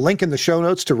have a link in the show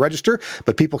notes to register,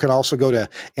 but people can also go to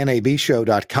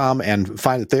nabshow.com and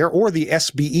find it there, or the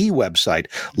SBE website.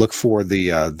 Look for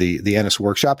the Ennis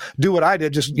workshop. Do what I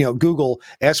did, just Google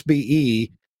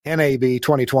SBE NAB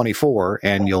 2024,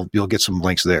 and you'll get some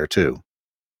links there too.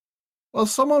 Well,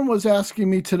 someone was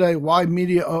asking me today why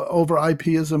media over IP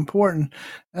is important,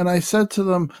 and I said to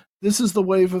them, this is the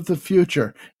wave of the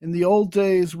future. In the old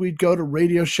days, we'd go to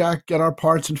Radio Shack, get our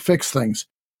parts, and fix things.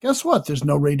 Guess what? There's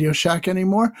no Radio Shack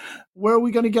anymore. Where are we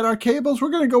going to get our cables?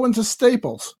 We're going to go into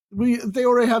Staples. They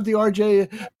already have the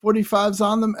RJ45s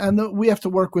on them, and we have to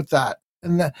work with that.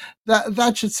 And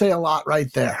that should say a lot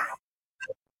right there.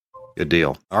 Good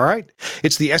deal. All right.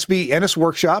 It's the SB Ennis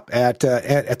workshop at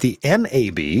the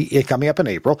NAB coming up in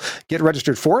April. Get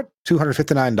registered for it,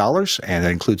 $259, and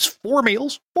it includes 4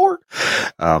 meals.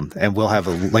 And we'll have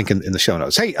a link in the show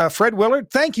notes. Hey, Fred Willard,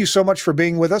 thank you so much for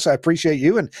being with us. I appreciate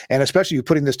you, and especially you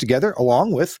putting this together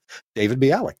along with David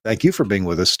Bialik. Thank you for being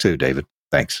with us too, David.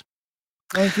 Thanks.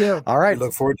 Thank you. All right. I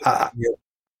look forward to you.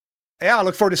 Yeah, I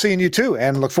look forward to seeing you too,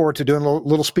 and look forward to doing a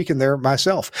little speaking there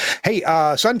myself. Hey,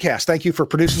 Suncast, thank you for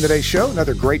producing today's show.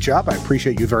 Another great job. I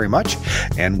appreciate you very much.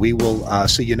 And we will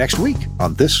see you next week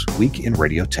on This Week in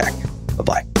Radio Tech.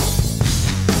 Bye-bye.